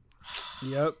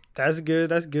 Yep, that's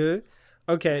good.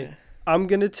 Okay, I'm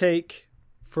gonna take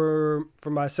for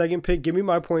my second pick. Give me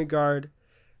my point guard.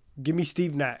 Give me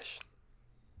Steve Nash.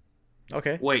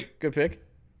 Okay. Wait, good pick.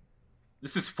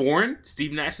 This is foreign?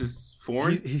 Steve Nash is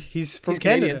foreign? He's from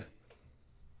Canada.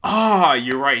 Ah,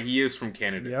 you're right. He is from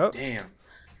Canada. Yep. Damn.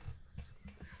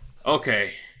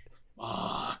 Okay.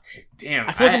 Fuck. Damn.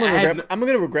 I feel like I'm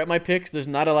going to regret my picks. There's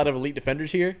not a lot of elite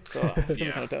defenders here, so it's going to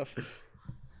be kind of tough.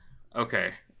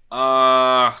 Okay.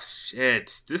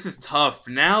 Shit. This is tough.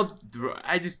 Now,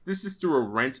 this is through a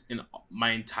wrench in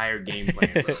my entire game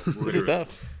plan, bro. This is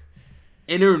tough.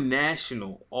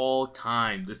 International all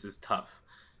time. This is tough.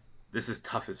 This is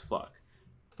tough as fuck.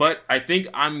 But I think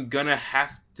I'm gonna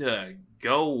have to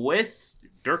go with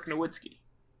Dirk Nowitzki.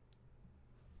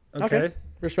 Okay.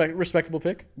 Respectable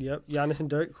pick. Yep. Giannis and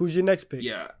Dirk. Who's your next pick?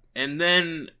 Yeah, and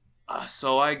then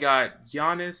so I got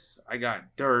Giannis, I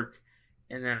got Dirk,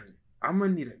 and then I'm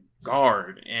gonna need a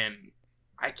guard, and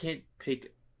I can't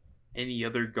pick any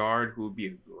other guard who would be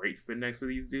a great fit next to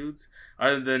these dudes,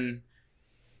 other than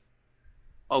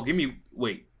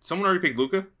wait. Someone already picked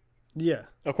Luka. Yeah.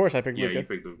 Of course, I picked Luka. Yeah, you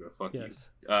picked Luka. Fuck yes.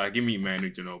 you. Give me Manu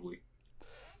Ginobili.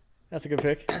 That's a good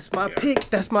pick. That's my pick.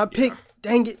 That's my pick.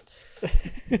 Dang it.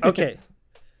 Okay.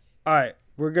 All right.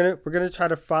 We're gonna try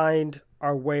to find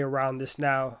our way around this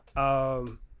now.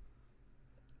 I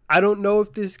don't know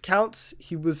if this counts.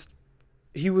 He was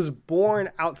born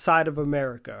outside of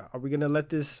America. Are we gonna let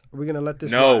this?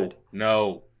 Ride?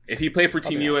 No. If he played for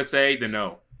Team USA, then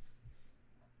no.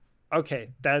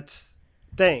 Okay, that's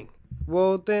dang.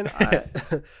 Well, then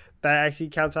that actually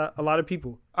counts out a lot of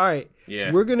people. All right.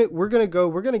 Yeah. We're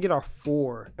gonna get our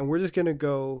 4, and we're just gonna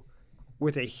go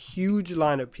with a huge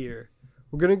lineup here.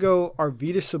 We're gonna go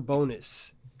Arvydas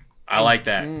Sabonis. I like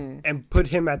that. And put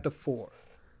him at the 4.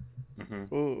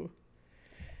 Mm-hmm. Ooh.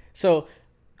 So,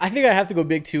 I think I have to go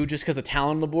big too, just because the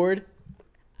talent on the board.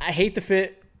 I hate the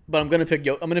fit, but I'm gonna pick.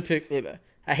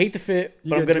 I hate the fit,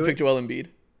 but I'm gonna pick Joel Embiid.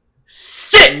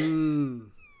 Shit.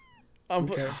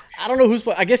 Okay. I don't know who's.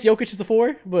 I guess Jokic is the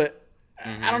 4, but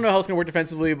I don't know how it's gonna work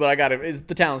defensively. But I got it.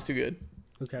 The talent's too good.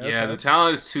 Okay. Yeah, the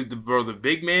talent is too. The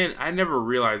big man. I never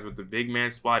realized what the big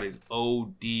man spot is.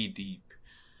 OD deep.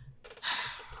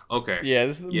 Okay. Yeah,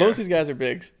 most of these guys are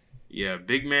bigs. Yeah,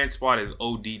 big man spot is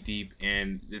OD deep,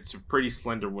 and it's pretty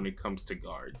slender when it comes to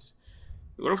guards.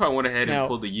 What if I went ahead and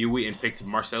pulled the Yui and picked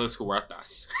Marcellus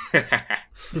Huertas?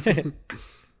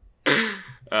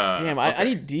 Damn, I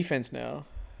need defense now.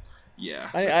 Yeah.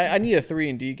 I need a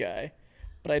 3-and-D guy,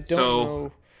 but I don't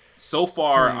know. So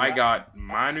far, I got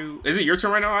Manu. Is it your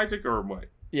turn right now, Isaac, or what?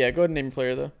 Yeah, go ahead and name a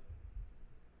player, though.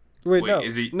 Wait, no.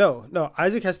 Is he... No.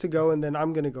 Isaac has to go, and then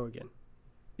I'm going to go again.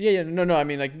 Yeah, no. I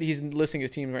mean, like, he's listing his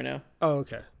teams right now. Oh,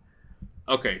 okay.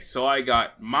 Okay, so I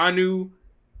got Manu,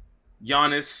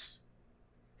 Giannis,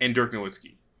 and Dirk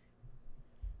Nowitzki.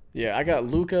 Yeah, I got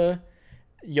Luka,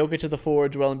 Jokic at the 4,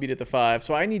 Joel Embiid at the 5.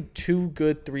 So I need 2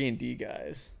 good 3-and-D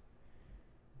guys.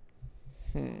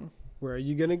 Where are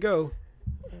you going to go?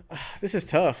 This is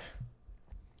tough.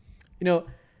 You know,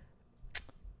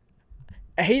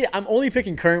 I'm only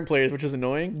picking current players, which is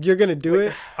annoying. You're going to do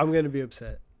it? I'm going to be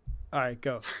upset. All right,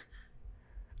 go.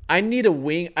 I need a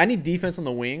wing. I need defense on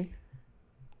the wing.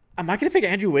 Am I going to pick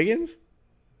Andrew Wiggins?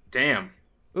 Damn.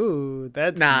 Ooh,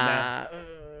 that's... Nah,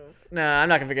 I'm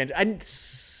not going to pick Andrew.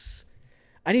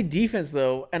 I need defense,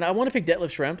 though, and I want to pick Detlef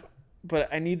Schrempf, but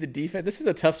I need the defense. This is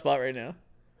a tough spot right now.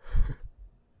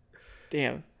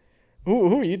 Damn.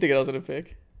 Who are you thinking I was going to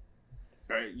pick?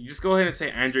 All right, you just go ahead and say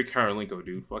Andre Karolinko,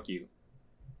 dude. Fuck you.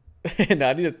 No,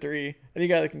 I need a 3. I need a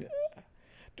guy that can...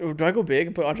 Do I go big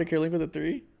and put Andre Karolinko with a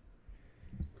 3?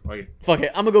 Fuck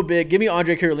it. I'm going to go big. Give me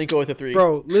Andre Karolinko with a 3.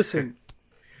 Bro, listen.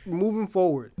 Moving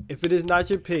forward, if it is not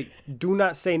your pick, do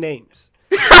not say names.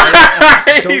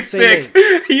 He's sick.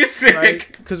 He's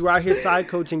sick. Because we're out here side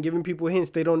coaching, giving people hints.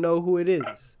 They don't know who it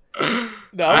is.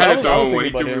 No, I had to throw one.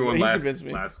 He threw me one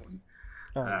last one.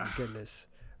 Oh my goodness.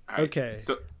 Right. Okay.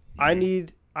 So I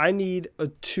need a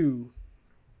 2.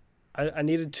 I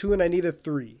need a 2 and I need a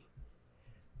 3.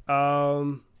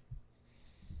 I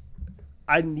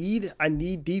need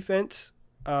defense.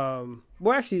 Well,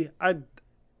 actually, I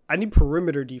need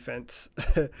perimeter defense.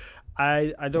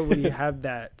 I don't really have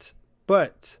that,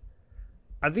 but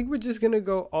I think we're just gonna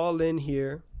go all in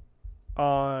here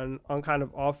on kind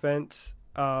of offense.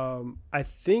 I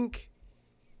think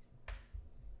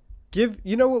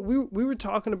you know what we were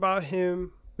talking about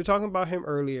him. We were talking about him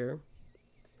earlier.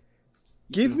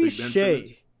 Give me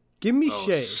Shea. Give me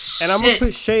Shea. And I'm going to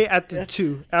put Shea at the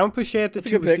 2. I'm going to put Shea at the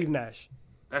 2 with Steve Nash.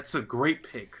 That's a great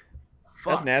pick.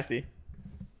 Fuck. That's nasty.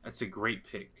 That's a great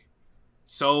pick.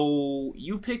 So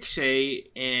you pick Shea,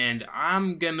 and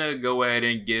I'm going to go ahead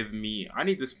and I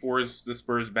need the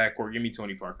Spurs backcourt. Give me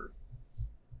Tony Parker.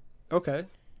 Okay.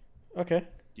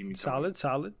 Give me Tony.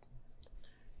 Solid.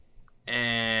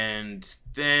 And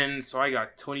then, so I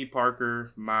got Tony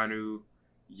Parker, Manu,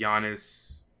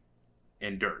 Giannis,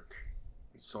 and Dirk.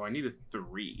 So I need a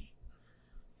 3.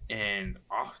 And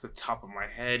off the top of my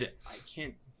head, I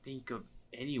can't think of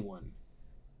anyone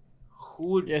who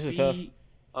would be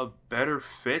a better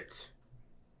fit.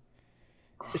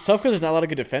 It's tough because there's not a lot of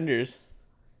good defenders.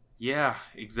 Yeah,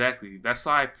 exactly. That's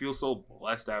why I feel so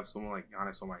blessed to have someone like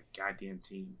Giannis on my goddamn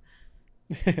team.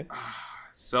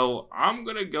 So I'm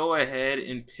gonna go ahead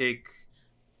and pick.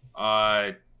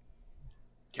 Can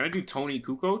I do Tony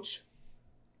Kukoc?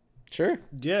 Sure.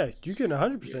 Yeah, you can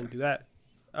 100% do that.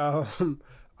 All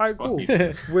right, cool.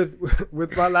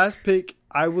 with my last pick,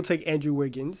 I will take Andrew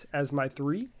Wiggins as my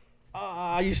 3.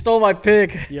 You stole my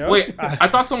pick. Yep. Wait, I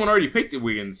thought someone already picked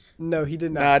Wiggins. No, he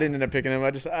did not. No, I didn't end up picking him.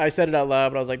 I said it out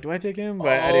loud, but I was like, do I pick him?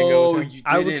 But I didn't go with him.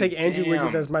 I will take Andrew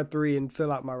Wiggins as my 3 and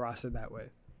fill out my roster that way.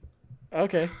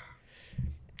 Okay.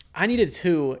 I needed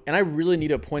 2, and I really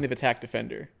need a point of attack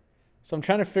defender. So I'm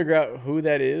trying to figure out who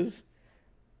that is,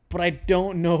 but I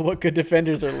don't know what good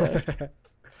defenders are left.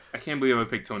 I can't believe I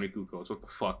picked Tony Kukoc. What the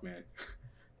fuck, man?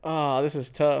 Oh, this is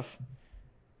tough.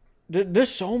 There's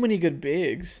so many good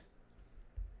bigs.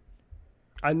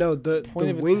 I know the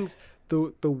wings,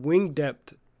 the wing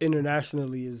depth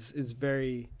internationally is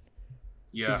very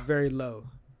low.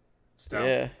 It's down.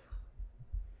 Yeah.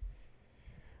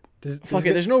 Fuck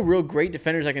it. There's no real great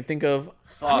defenders I can think of.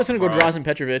 I'm just gonna go Drazen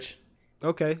Petrovic.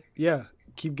 Okay, yeah.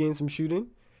 Keep getting some shooting.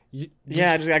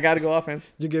 I gotta go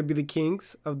offense. You're gonna be the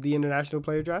kings of the international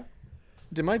player drive.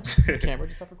 Did my camera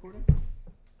just stop recording?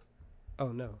 Oh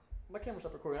no. My camera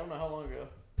stopped recording. I don't know how long ago.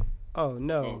 Oh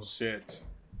no. Oh shit.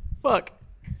 Fuck.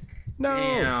 No.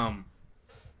 Damn.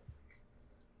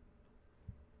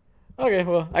 Okay,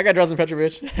 well, I got Drazen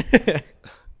Petrovic. Did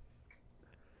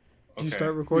you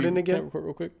start recording again? Can I record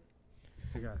real quick?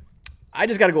 Okay. I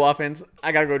just gotta go offense.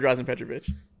 I gotta go Drazen Petrovic.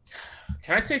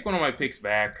 Can I take one of my picks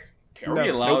back? Are we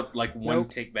allowed one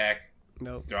take back?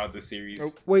 Nope. Throughout the series.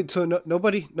 Nope. Wait, so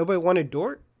nobody wanted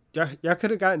Dort? Y'all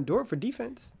could have gotten Dort for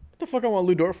defense. What the fuck I want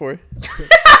Lou Dort for?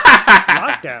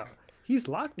 Lockdown. He's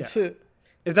locked down.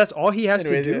 If that's all he has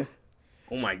to do. Yeah.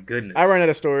 Oh my goodness. I ran out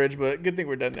of storage, but good thing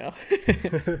we're done now.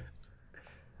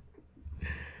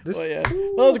 Well, yeah.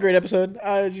 Well, that was a great episode.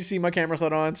 As you see, my camera's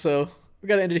not on, so we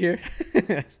gotta end it here.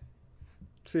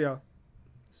 See y'all.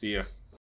 See ya.